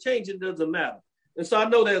always change, it doesn't matter. And so I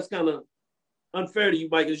know that's kind of unfair to you,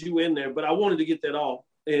 Mike, as you were in there, but I wanted to get that off.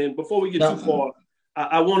 And before we get too far,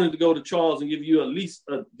 I wanted to go to Charles and give you at least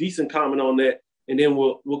a decent comment on that. And then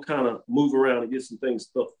we'll kind of move around and get some things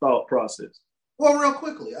thought process. Well, real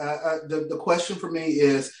quickly, the question for me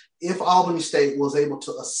is, if Albany State was able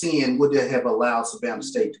to ascend, would they have allowed Savannah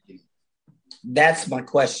State to get in? That's my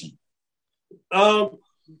question. I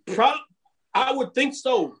would think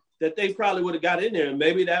so, that they probably would have got in there. And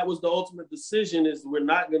maybe that was the ultimate decision, is we're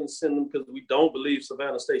not going to send them because we don't believe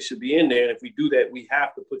Savannah State should be in there. And if we do that, we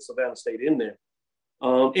have to put Savannah State in there.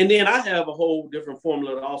 And then I have a whole different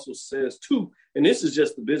formula that also says, too, and this is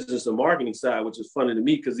just the business and marketing side, which is funny to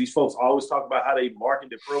me because these folks always talk about how they market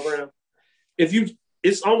their program.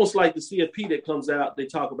 It's almost like the CFP that comes out, they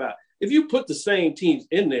talk about, if you put the same teams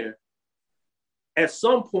in there, at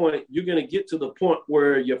some point, you're going to get to the point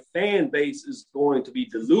where your fan base is going to be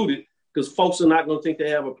diluted because folks are not going to think they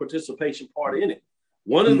have a participation part in it.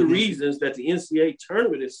 One of the reasons that the NCAA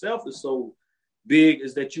tournament itself is so big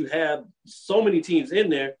is that you have so many teams in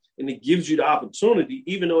there, and it gives you the opportunity,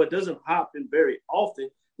 even though it doesn't happen very often,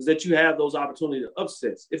 is that you have those opportunity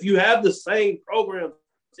upsets. If you have the same programs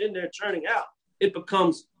in there churning out, it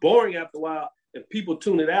becomes boring after a while, and people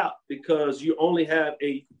tune it out because you only have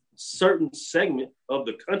a certain segment of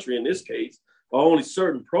the country, in this case, or only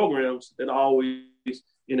certain programs that are always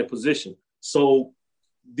in a position. So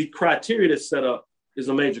the criteria that's set up is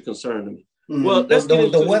a major concern to me. Well, let's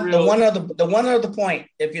the one other point,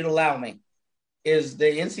 if you'd allow me, is the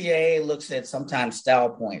NCAA looks at sometimes style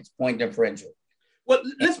points, point differential. Well,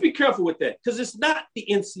 let's be careful with that because it's not the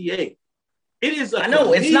NCAA. It is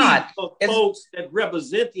it's not. Folks that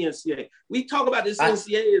represent the NCAA. We talk about this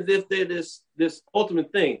NCAA as if they're this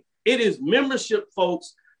ultimate thing. It is membership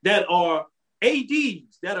folks that are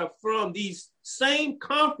ADs that are from these same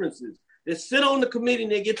conferences that sit on the committee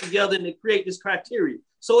and they get together and they create this criteria.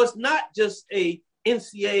 So it's not just a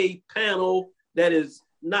NCAA panel that is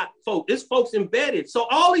not folks. It's folks embedded. So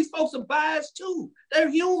all these folks are biased too.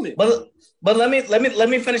 They're human. But let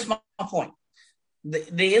me finish my point. The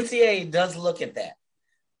NCAA does look at that.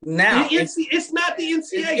 Now it's not the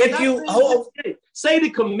NCAA. If you say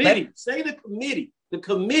the committee. The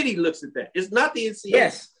committee looks at that. It's not the NCAA.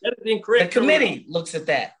 Yes. That is incorrect. The committee looks at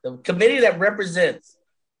that. The committee that represents.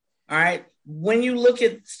 All right. When you look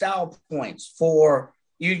at style points for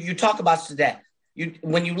you talk about that.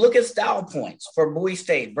 When you look at style points for Bowie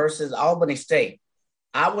State versus Albany State,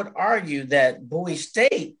 I would argue that Bowie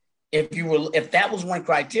State, if that was one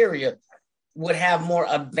criteria, would have more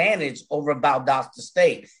advantage over Valdosta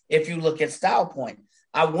State. If you look at style point,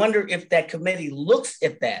 I wonder if that committee looks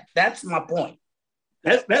at that. That's my point.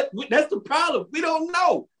 That's the problem. We don't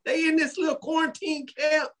know. They in this little quarantine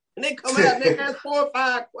camp and they come out and they ask 4 or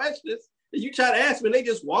 5 questions. And you try to ask them and they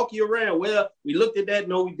just walk you around. Well, we looked at that.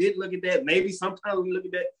 No, we didn't look at that. Maybe sometimes we look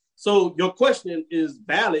at that. So your question is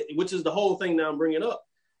valid, which is the whole thing that I'm bringing up.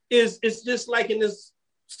 It's just like in this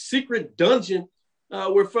secret dungeon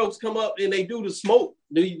where folks come up and they do the smoke.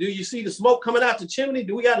 Do you see the smoke coming out the chimney?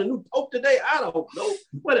 Do we got a new pope today? I don't know.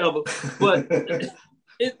 Whatever. But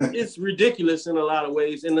it's ridiculous in a lot of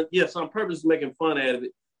ways. And yes, on purpose making fun out of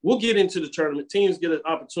it. We'll get into the tournament. Teams get an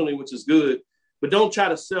opportunity, which is good. But don't try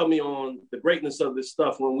to sell me on the greatness of this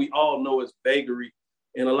stuff when we all know it's vagary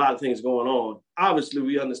and a lot of things going on. Obviously,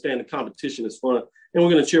 we understand the competition is fun, and we're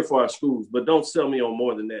going to cheer for our schools. But don't sell me on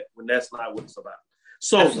more than that when that's not what it's about.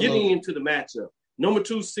 So Absolutely. Getting into the matchup. Number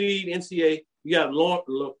 2 seed, NCAA, you got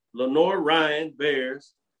Lenore Ryan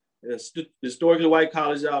Bears, historically white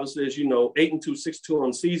college, obviously, as you know, 8-2, 6-2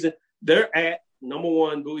 on the season. They're at number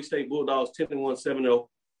 1 Bowie State Bulldogs, 10-1, 7-0.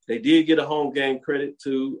 They did get a home game. Credit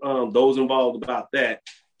to those involved about that.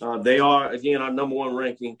 They are, again, our number 1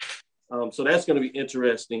 ranking. So that's going to be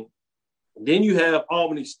interesting. Then you have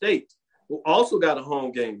Albany State, who also got a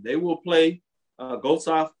home game. They will play Gulf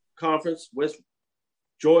South Conference, West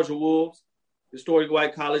Georgia Wolves, historic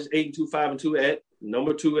white college, 8-2, 5-2 at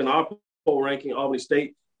number 2 in our poll ranking, Albany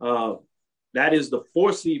State. That is the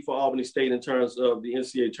 4th seed for Albany State in terms of the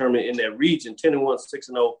NCAA tournament in that region, 10-1, 6-0.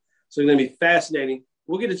 So it's going to be fascinating.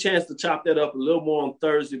 We'll get a chance to chop that up a little more on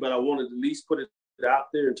Thursday, but I wanted to at least put it out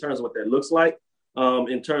there in terms of what that looks like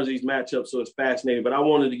in terms of these matchups. So it's fascinating. But I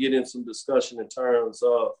wanted to get in some discussion in terms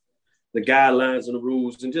of the guidelines and the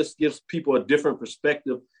rules and just gives people a different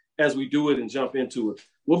perspective as we do it and jump into it.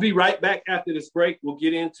 We'll be right back after this break. We'll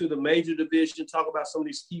get into the major division, talk about some of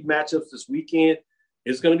these key matchups this weekend.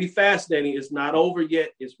 It's going to be fascinating. It's not over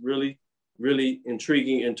yet. It's really, really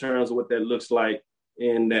intriguing in terms of what that looks like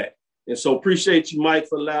in that. And so appreciate you, Mike,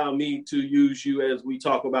 for allowing me to use you as we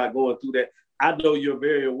talk about going through that. I know you're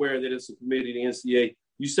very aware that it's a committee, the NCAA.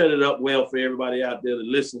 You set it up well for everybody out there to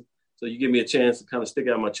listen. So you give me a chance to kind of stick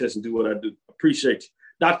out my chest and do what I do. Appreciate you.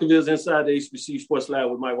 Dr. Ville's Inside the HBCU Sports Lab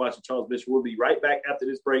with Mike Watson, Charles Bishop. We'll be right back after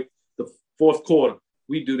this break. The 4th quarter.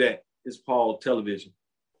 We do that. It's Paul Television.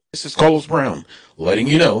 This is Carlos Brown, letting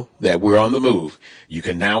you know that we're on the move. You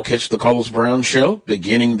can now catch the Carlos Brown Show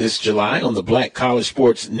beginning this July on the Black College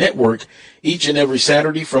Sports Network each and every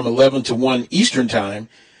Saturday from 11 to 1 Eastern Time.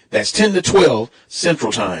 That's 10 to 12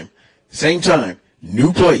 Central Time. Same time,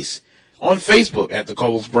 new place. On Facebook at the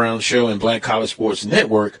Carlos Brown Show and Black College Sports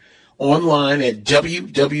Network. Online at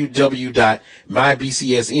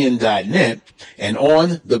www.mybcsn.net and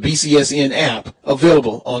on the BCSN app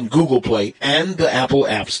available on Google Play and the Apple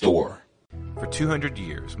App Store. For 200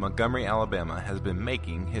 years, Montgomery, Alabama has been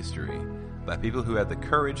making history by people who had the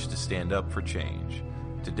courage to stand up for change.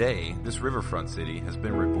 Today, this riverfront city has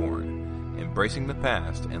been reborn, embracing the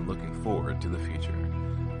past and looking forward to the future.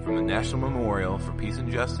 From the National Memorial for Peace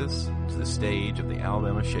and Justice to the stage of the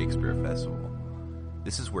Alabama Shakespeare Festival.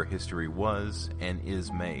 This is where history was and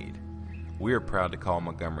is made. We are proud to call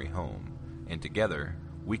Montgomery home, and together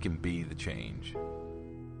we can be the change.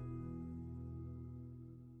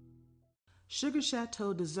 Sugar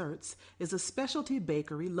Chateau Desserts is a specialty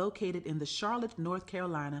bakery located in the Charlotte, North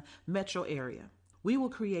Carolina metro area. We will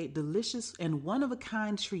create delicious and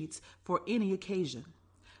one-of-a-kind treats for any occasion.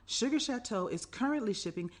 Sugar Chateau is currently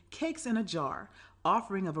shipping cakes in a jar,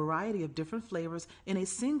 offering a variety of different flavors in a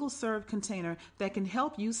single-serve container that can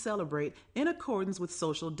help you celebrate in accordance with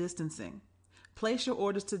social distancing. Place your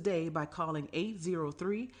orders today by calling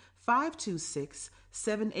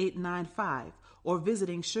 803-526-7895 or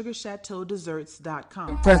visiting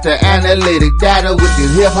sugarchateaudesserts.com. Press the analytic data with your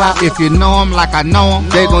hip-hop. If you know them like I know them,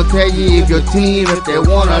 they gon' tell you if your team, if they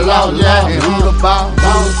wanna lose, and who the ball.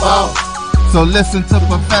 So listen to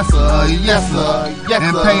Professor, yes sir,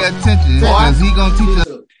 and pay attention, because he gonna teach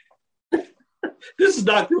us. This is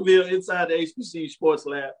Dr. Ville inside the HBCU Sports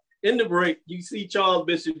Lab. In the break, you see Charles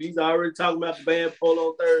Bishop. He's already talking about the band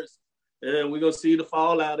Polo Thursday. And we're going to see the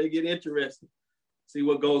fallout. They get interesting. See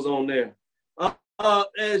what goes on there.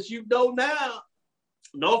 As you know now,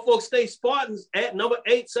 Norfolk State Spartans at number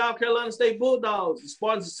 8, South Carolina State Bulldogs. The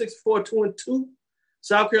Spartans are 6-4, 2-2.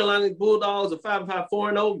 South Carolina Bulldogs are 5-5,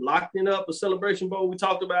 4-0, locked in up a Celebration Bowl. We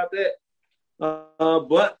talked about that.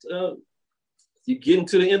 But you get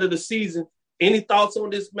into the end of the season. Any thoughts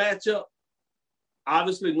on this matchup?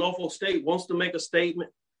 Obviously, Norfolk State wants to make a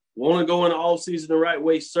statement, want to go in the offseason the right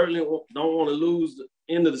way, certainly don't want to lose the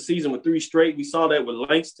end of the season with 3 straight. We saw that with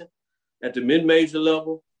Langston at the mid-major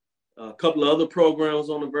level. A couple of other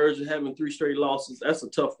programs on the verge of having 3 straight losses. That's a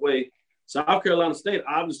tough way. South Carolina State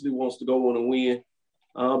obviously wants to go on and win.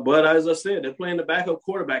 But as I said, they're playing the backup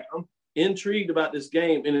quarterback. I'm intrigued about this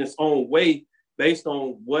game in its own way based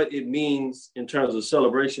on what it means in terms of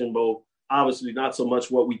Celebration Bowl. Obviously, not so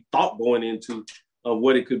much what we thought going into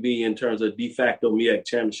what it could be in terms of de facto MEAC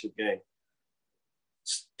championship game.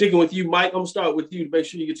 Sticking with you, Mike, I'm going to start with you to make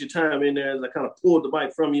sure you get your time in there as I kind of pulled the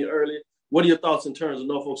mic from you earlier. What are your thoughts in terms of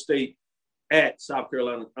Norfolk State at South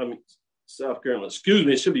Carolina?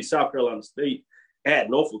 It should be South Carolina State at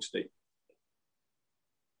Norfolk State.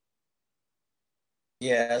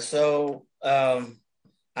 Yeah, so I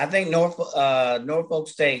think Norfolk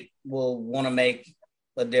State will want to make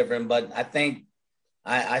a difference, but I think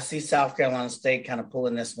I see South Carolina State kind of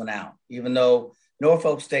pulling this one out, even though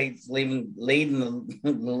Norfolk State's leading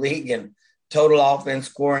the league in total offense,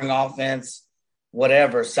 scoring offense.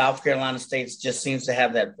 whatever. South Carolina State just seems to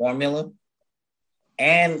have that formula.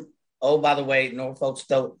 And, oh, by the way, Norfolk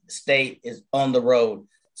State is on the road.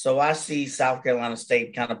 So I see South Carolina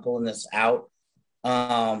State kind of pulling this out.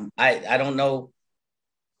 I don't know.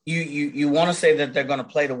 You want to say that they're going to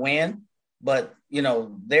play to win, but,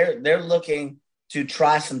 they're looking to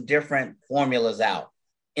try some different formulas out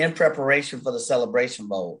in preparation for the Celebration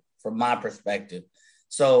Bowl, from my perspective.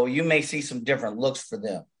 So you may see some different looks for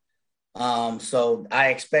them. So I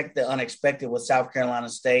expect the unexpected with South Carolina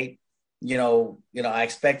State. I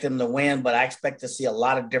expect them to win, but I expect to see a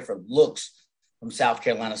lot of different looks from South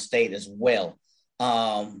Carolina State as well.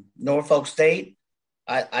 Norfolk State,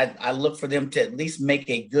 I look for them to at least make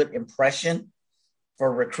a good impression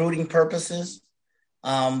for recruiting purposes,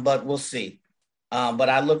 but we'll see. But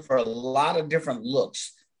I look for a lot of different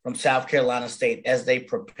looks from South Carolina State as they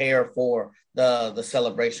prepare for the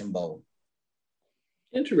Celebration Bowl.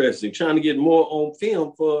 Interesting. Trying to get more on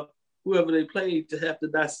film for whoever they play to have to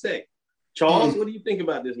dissect. Charles, what do you think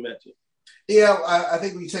about this matchup? Yeah, I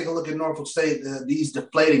think when you take a look at Norfolk State, these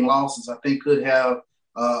deflating losses, I think, could have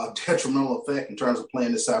a detrimental effect in terms of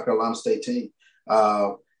playing the South Carolina State team.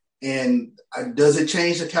 And does it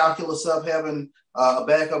change the calculus of having a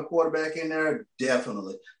backup quarterback in there?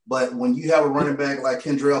 Definitely. But when you have a running back like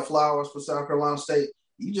Kendrell Flowers for South Carolina State,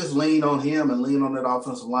 you just lean on him and lean on that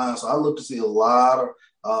offensive line. So I look to see a lot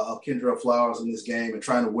of Kendrell Flowers in this game and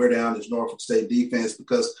trying to wear down this Norfolk State defense,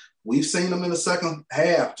 because we've seen them in the second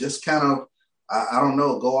half just kind of, I don't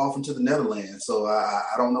know, go off into the Netherlands. So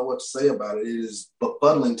I don't know what to say about it. It is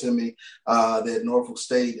befuddling to me that Norfolk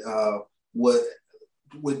State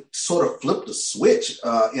would sort of flip the switch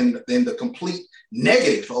in the complete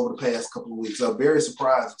negative over the past couple of weeks. Very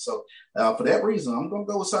surprising. So for that reason, I'm going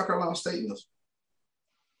to go with South Carolina State in this.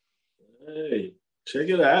 Hey, check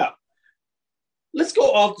it out. Let's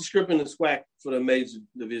go off the script in the SWAC for the major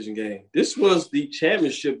division game. This was the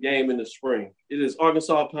championship game in the spring. It is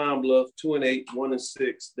Arkansas Pine Bluff, 2-8,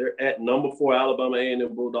 1-6. They're at number 4 Alabama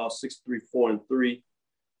A&M Bulldogs, 6-3, 4-3.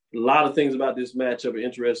 A lot of things about this matchup are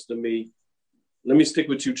interesting to me. Let me stick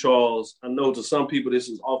with you, Charles. I know to some people this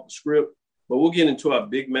is off the script, but we'll get into our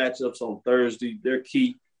big matchups on Thursday. They're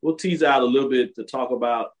key. We'll tease out a little bit to talk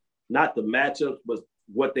about not the matchups, but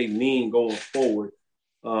what they mean going forward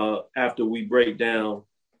after we break down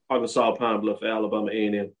Arkansas Pine Bluff, Alabama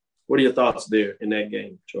A&M. What are your thoughts there in that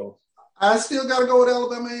game, Charles? I still got to go with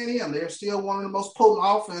Alabama A&M. They're still one of the most potent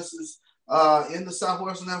offenses in the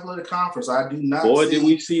Southwestern Athletic Conference. I do not did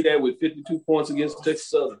we see that with 52 points against Texas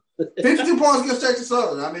Southern. 52 points against Texas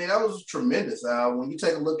Southern. I mean, that was tremendous. When you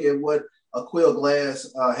take a look at what Aqeel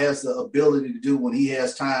Glass has the ability to do when he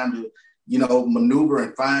has time to, maneuver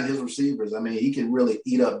and find his receivers. I mean, he can really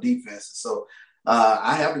eat up defenses. So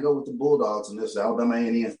I have to go with the Bulldogs in this, Alabama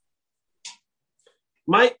A&M.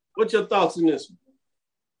 Mike, what's your thoughts on this one?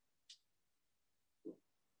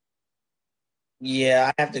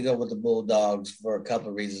 Yeah, I have to go with the Bulldogs for a couple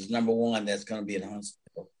of reasons. Number one, that's going to be in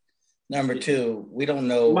Huntsville. Number two, we don't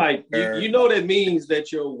know. Mike, you know that means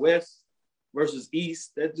that you're West versus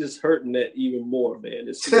East. That's just hurting that even more,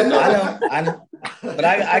 man. I know. But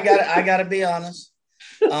I got to be honest.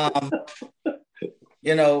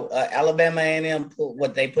 Alabama A&M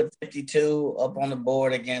put 52 up on the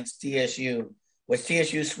board against TSU, which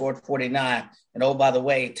TSU scored 49. And oh, by the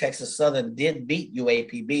way, Texas Southern did beat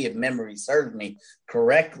UAPB, if memory serves me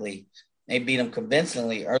correctly. They beat them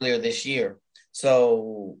convincingly earlier this year.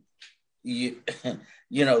 So the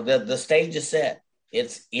stage is set.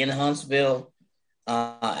 It's in Huntsville.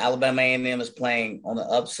 Alabama A&M is playing on the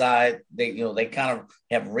upside. They kind of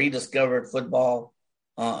have rediscovered football.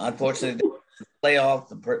 Unfortunately,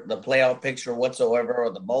 the playoff picture whatsoever,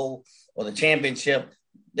 or the bowl or the championship,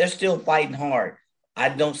 they're still fighting hard. I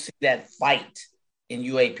don't see that fight in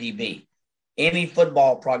UAPB. Any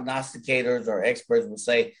football prognosticators or experts will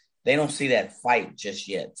say they don't see that fight just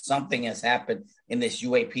yet. Something has happened in this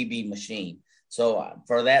UAPB machine. So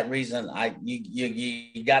for that reason,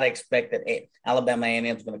 you got to expect that Alabama A&M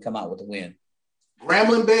is going to come out with a win.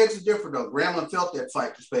 Grambling begs is different, though. Grambling felt that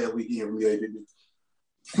fight this past weekend from UAPB.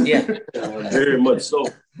 Yeah. Very much so.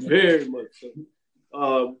 Very much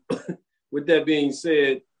so. With that being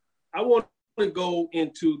said, I want to go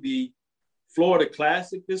into the Florida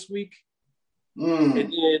Classic this week. And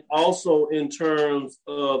then also in terms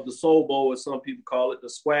of the Soul Bowl, as some people call it, the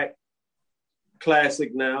SWAC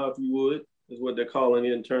Classic now, if you would, is what they're calling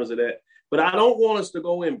it in terms of that. But I don't want us to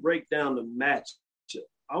go and break down the matchup.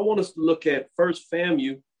 I want us to look at first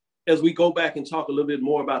FAMU as we go back and talk a little bit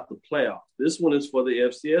more about the playoffs. This one is for the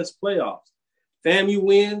FCS playoffs. FAMU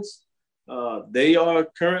wins. They are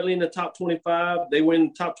currently in the top 25. They were in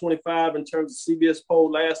the top 25 in terms of CBS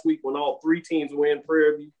poll last week when all three teams were in,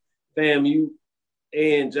 Prairie View, FAMU,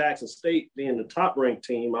 and Jackson State being the top-ranked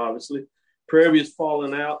team, obviously. Prairie View has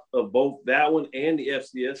fallen out of both that one and the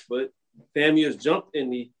FCS, but FAMU has jumped in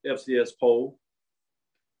the FCS poll.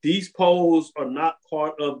 These polls are not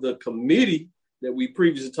part of the committee that we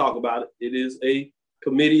previously talked about. It is a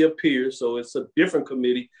committee of peers, so it's a different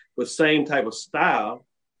committee, but same type of style.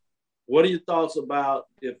 What are your thoughts about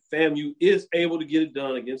if FAMU is able to get it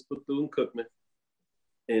done against Bethune-Cookman?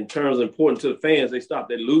 In terms of important to the fans, they stopped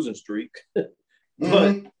that losing streak.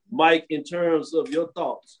 But, Mike, in terms of your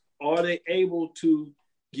thoughts, are they able to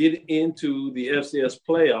get into the FCS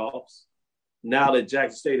playoffs now that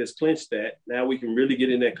Jackson State has clinched that? Now we can really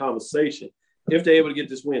get in that conversation. If they're able to get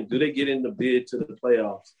this win, do they get in the bid to the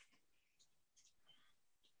playoffs?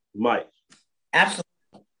 Mike.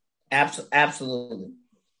 Absolutely.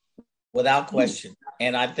 Without question.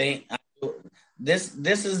 And I think this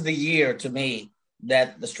is the year to me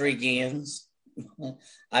that the streak ends.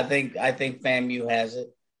 I think FAMU has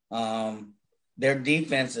it. Their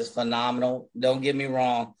defense is phenomenal. Don't get me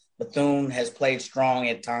wrong. Bethune has played strong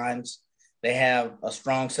at times. They have a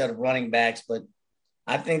strong set of running backs, but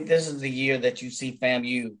I think this is the year that you see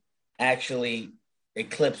FAMU actually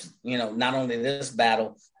eclipse, not only this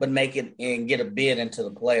battle, but make it and get a bid into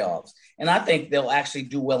the playoffs. And I think they'll actually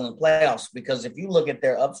do well in the playoffs because if you look at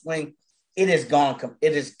their upswing, it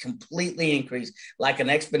is completely increased like an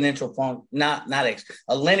exponential function,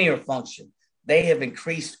 a linear function. They have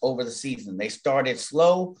increased over the season. They started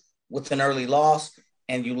slow with an early loss,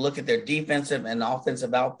 and you look at their defensive and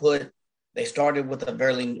offensive output. They started with a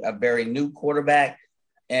very new quarterback,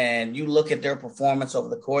 and you look at their performance over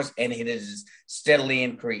the course, and it has steadily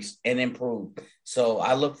increased and improved. So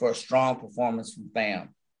I look for a strong performance from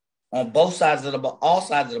FAM on both sides of the ball, all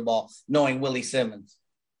sides of the ball, knowing Willie Simmons.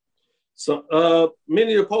 So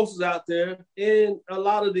many of the posters out there and a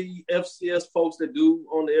lot of the FCS folks that do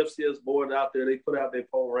on the FCS board out there, they put out their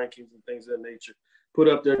poll rankings and things of that nature, put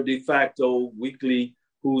up their de facto weekly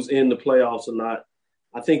who's in the playoffs or not.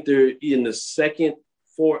 I think they're in the second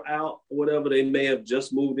 4 out or whatever. They may have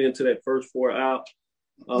just moved into that first 4 out.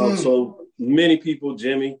 So many people,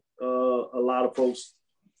 Jimmy, a lot of folks,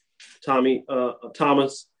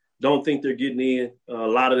 Thomas, don't think they're getting in. A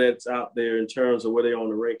lot of that's out there in terms of where they are on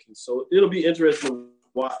the rankings. So it'll be interesting to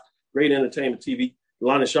watch. Great entertainment TV.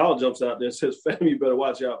 Lonnie Shaw jumps out there and says, "Fam, you better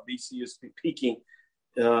watch out. BC is peaking.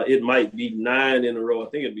 It might be 9 in a row. I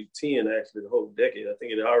think it'd be 10, actually, the whole decade. I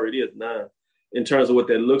think it already is 9 in terms of what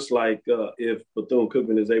that looks like if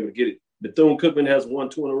Bethune-Cookman is able to get it. Bethune-Cookman has won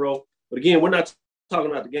 2 in a row. But, again, we're not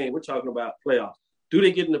talking about the game. We're talking about playoffs. Do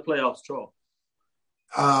they get in the playoffs, Charles?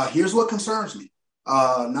 Here's what concerns me.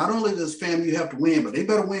 Not only does FAMU have to win, but they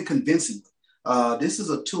better win convincingly. This is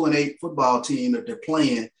a 2-8 football team that they're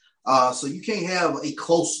playing. So you can't have a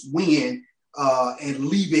close win and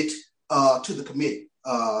leave it to the committee,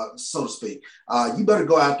 so to speak. You better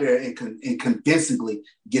go out there and convincingly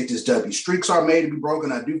get this W. Streaks are made to be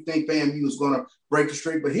broken. I do think FAMU is going to break the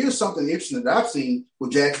streak. But here's something interesting that I've seen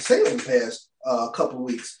with Jackson State in the past couple of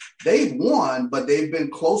weeks. They've won, but they've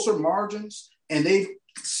been closer margins, and they've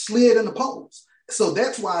slid in the polls. So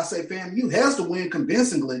that's why I say FAMU has to win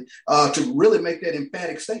convincingly to really make that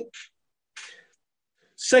emphatic statement.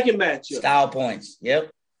 Second matchup. Style points.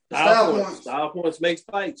 Yep. Style points makes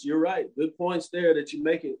fights. You're right. Good points there that you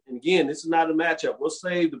make it. And again, this is not a matchup. We'll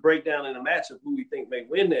save the breakdown in a matchup who we think may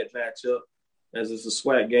win that matchup, as it's a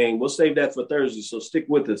SWAC game. We'll save that for Thursday, so stick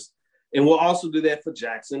with us. And we'll also do that for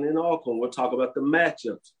Jackson and Alcorn. We'll talk about the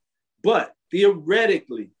matchups. But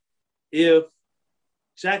theoretically, if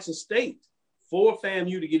Jackson State, for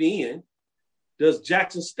FAMU to get in, does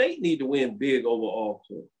Jackson State need to win big over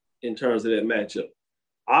Alcorn in terms of that matchup?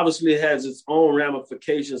 Obviously, it has its own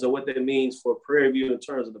ramifications of what that means for Prairie View in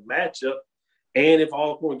terms of the matchup. And if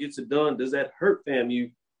Alcorn gets it done, does that hurt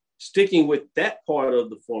FAMU? Sticking with that part of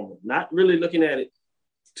the formula, not really looking at it.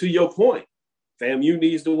 To your point, FAMU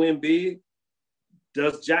needs to win big.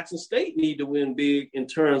 Does Jackson State need to win big in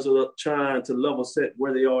terms of trying to level set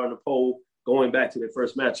where they are in the poll going back to their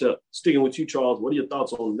first matchup? Sticking with you, Charles, what are your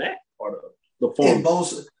thoughts on that part of the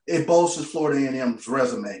formula? It bolsters Florida A&M's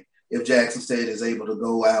resume if Jackson State is able to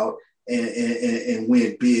go out and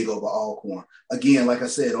win big over Alcorn. Again, like I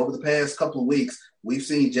said, over the past couple of weeks, we've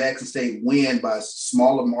seen Jackson State win by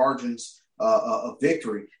smaller margins of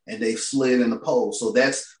victory, and they've slid in the poll. So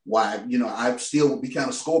that's why, I still will be kind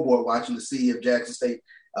of scoreboard watching to see if Jackson State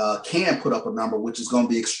can put up a number, which is going to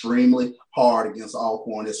be extremely hard against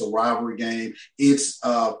Alcorn. It's a rivalry game. It's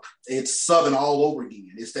Southern all over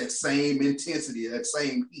again. It's that same intensity, that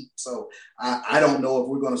same heat. So I don't know if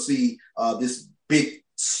we're going to see this big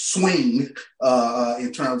swing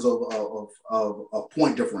in terms of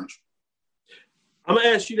point differential. I'm going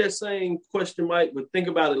to ask you that same question, Mike, but think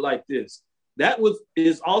about it like this. That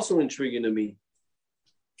is also intriguing to me.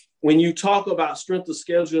 When you talk about strength of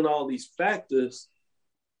schedule and all these factors,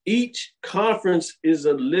 each conference is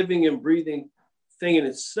a living and breathing thing in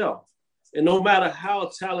itself. And no matter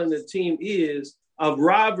how talented the team is, a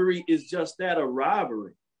rivalry is just that, a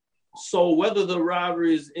rivalry. So whether the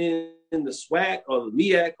rivalry is in the SWAC or the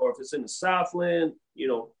MEAC, or if it's in the Southland,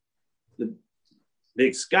 the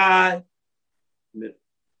Big Sky,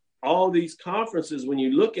 all these conferences, when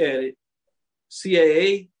you look at it,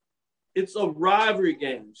 CAA, it's a rivalry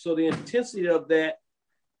game. So the intensity of that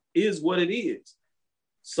is what it is.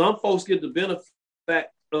 Some folks get the benefit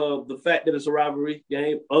of the fact that it's a rivalry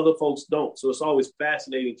game. Other folks don't. So it's always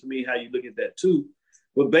fascinating to me how you look at that too.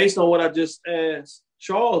 But based on what I just asked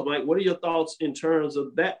Charles, Mike, what are your thoughts in terms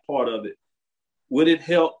of that part of it? Would it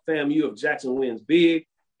help FAMU if Jackson wins big?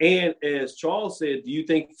 And as Charles said, do you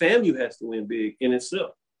think FAMU has to win big in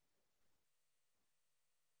itself?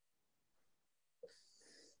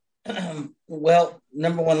 Well,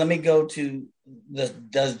 number one, let me go to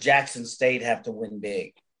does Jackson State have to win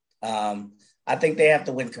big? I think they have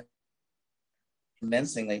to win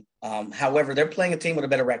convincingly. However, they're playing a team with a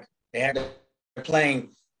better record. They're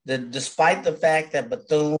playing despite the fact that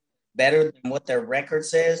Bethune better than what their record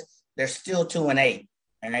says, they're still 2-8.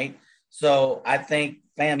 All right. So I think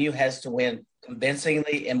FAMU has to win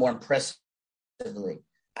convincingly and more impressively.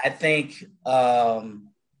 I think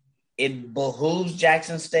it behooves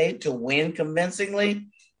Jackson State to win convincingly.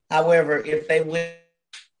 However, if they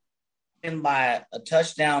win by a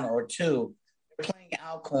touchdown or two, they're playing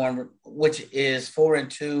Alcorn, which is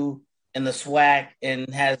 4-2 in the SWAC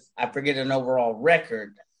and has, I forget, an overall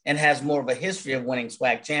record and has more of a history of winning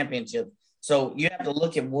SWAC championships. So you have to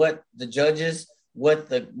look at what the judges, what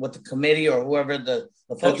the committee or whoever the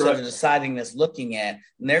folks that are deciding this looking at.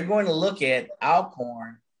 And they're going to look at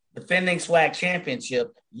Alcorn defending SWAC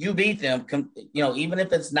championship. You beat them, even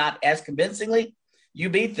if it's not as convincingly, you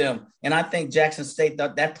beat them. And I think Jackson State,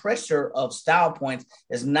 that pressure of style points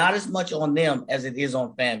is not as much on them as it is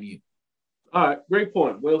on FAMU. All right, great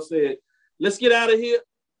point. Well said. Let's get out of here.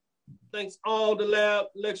 Thanks all the lab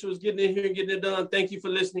lecturers getting in here and getting it done. Thank you for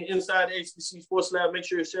listening inside the HBCU Sports Lab. Make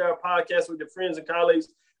sure you share our podcast with your friends and colleagues.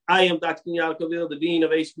 I am Dr. Kenyatta Cavill, the Dean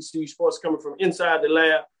of HBCU Sports, coming from inside the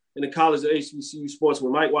lab in the College of HBCU Sports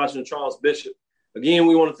with Mike Washington and Charles Bishop. Again,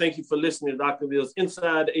 we want to thank you for listening to Dr. Cavill's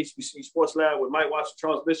Inside the HBCU Sports Lab with Mike Washington and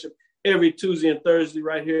Charles Bishop every Tuesday and Thursday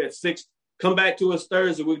right here at 6. Come back to us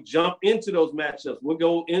Thursday. We'll jump into those matchups. We'll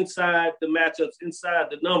go inside the matchups, inside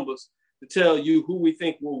the numbers to tell you who we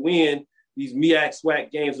think will win these MEAC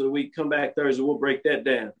SWAC games of the week. Come back Thursday. We'll break that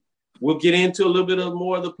down. We'll get into a little bit of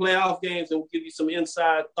more of the playoff games, and we'll give you some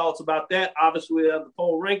inside thoughts about that. Obviously, we have the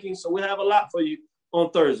poll rankings, so we have a lot for you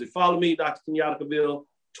on Thursday. Follow me, Dr. Kenyatta Cavill,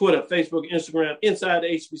 Twitter, Facebook, Instagram, Inside the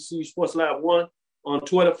HBCU Sports Lab 1 on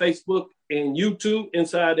Twitter, Facebook, and YouTube,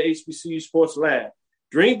 Inside the HBCU Sports Lab.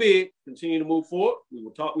 Dream big, continue to move forward. We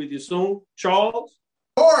will talk with you soon. Charles.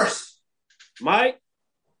 Of course. Mike.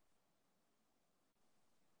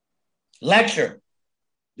 Lecture.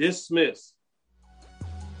 Dismiss.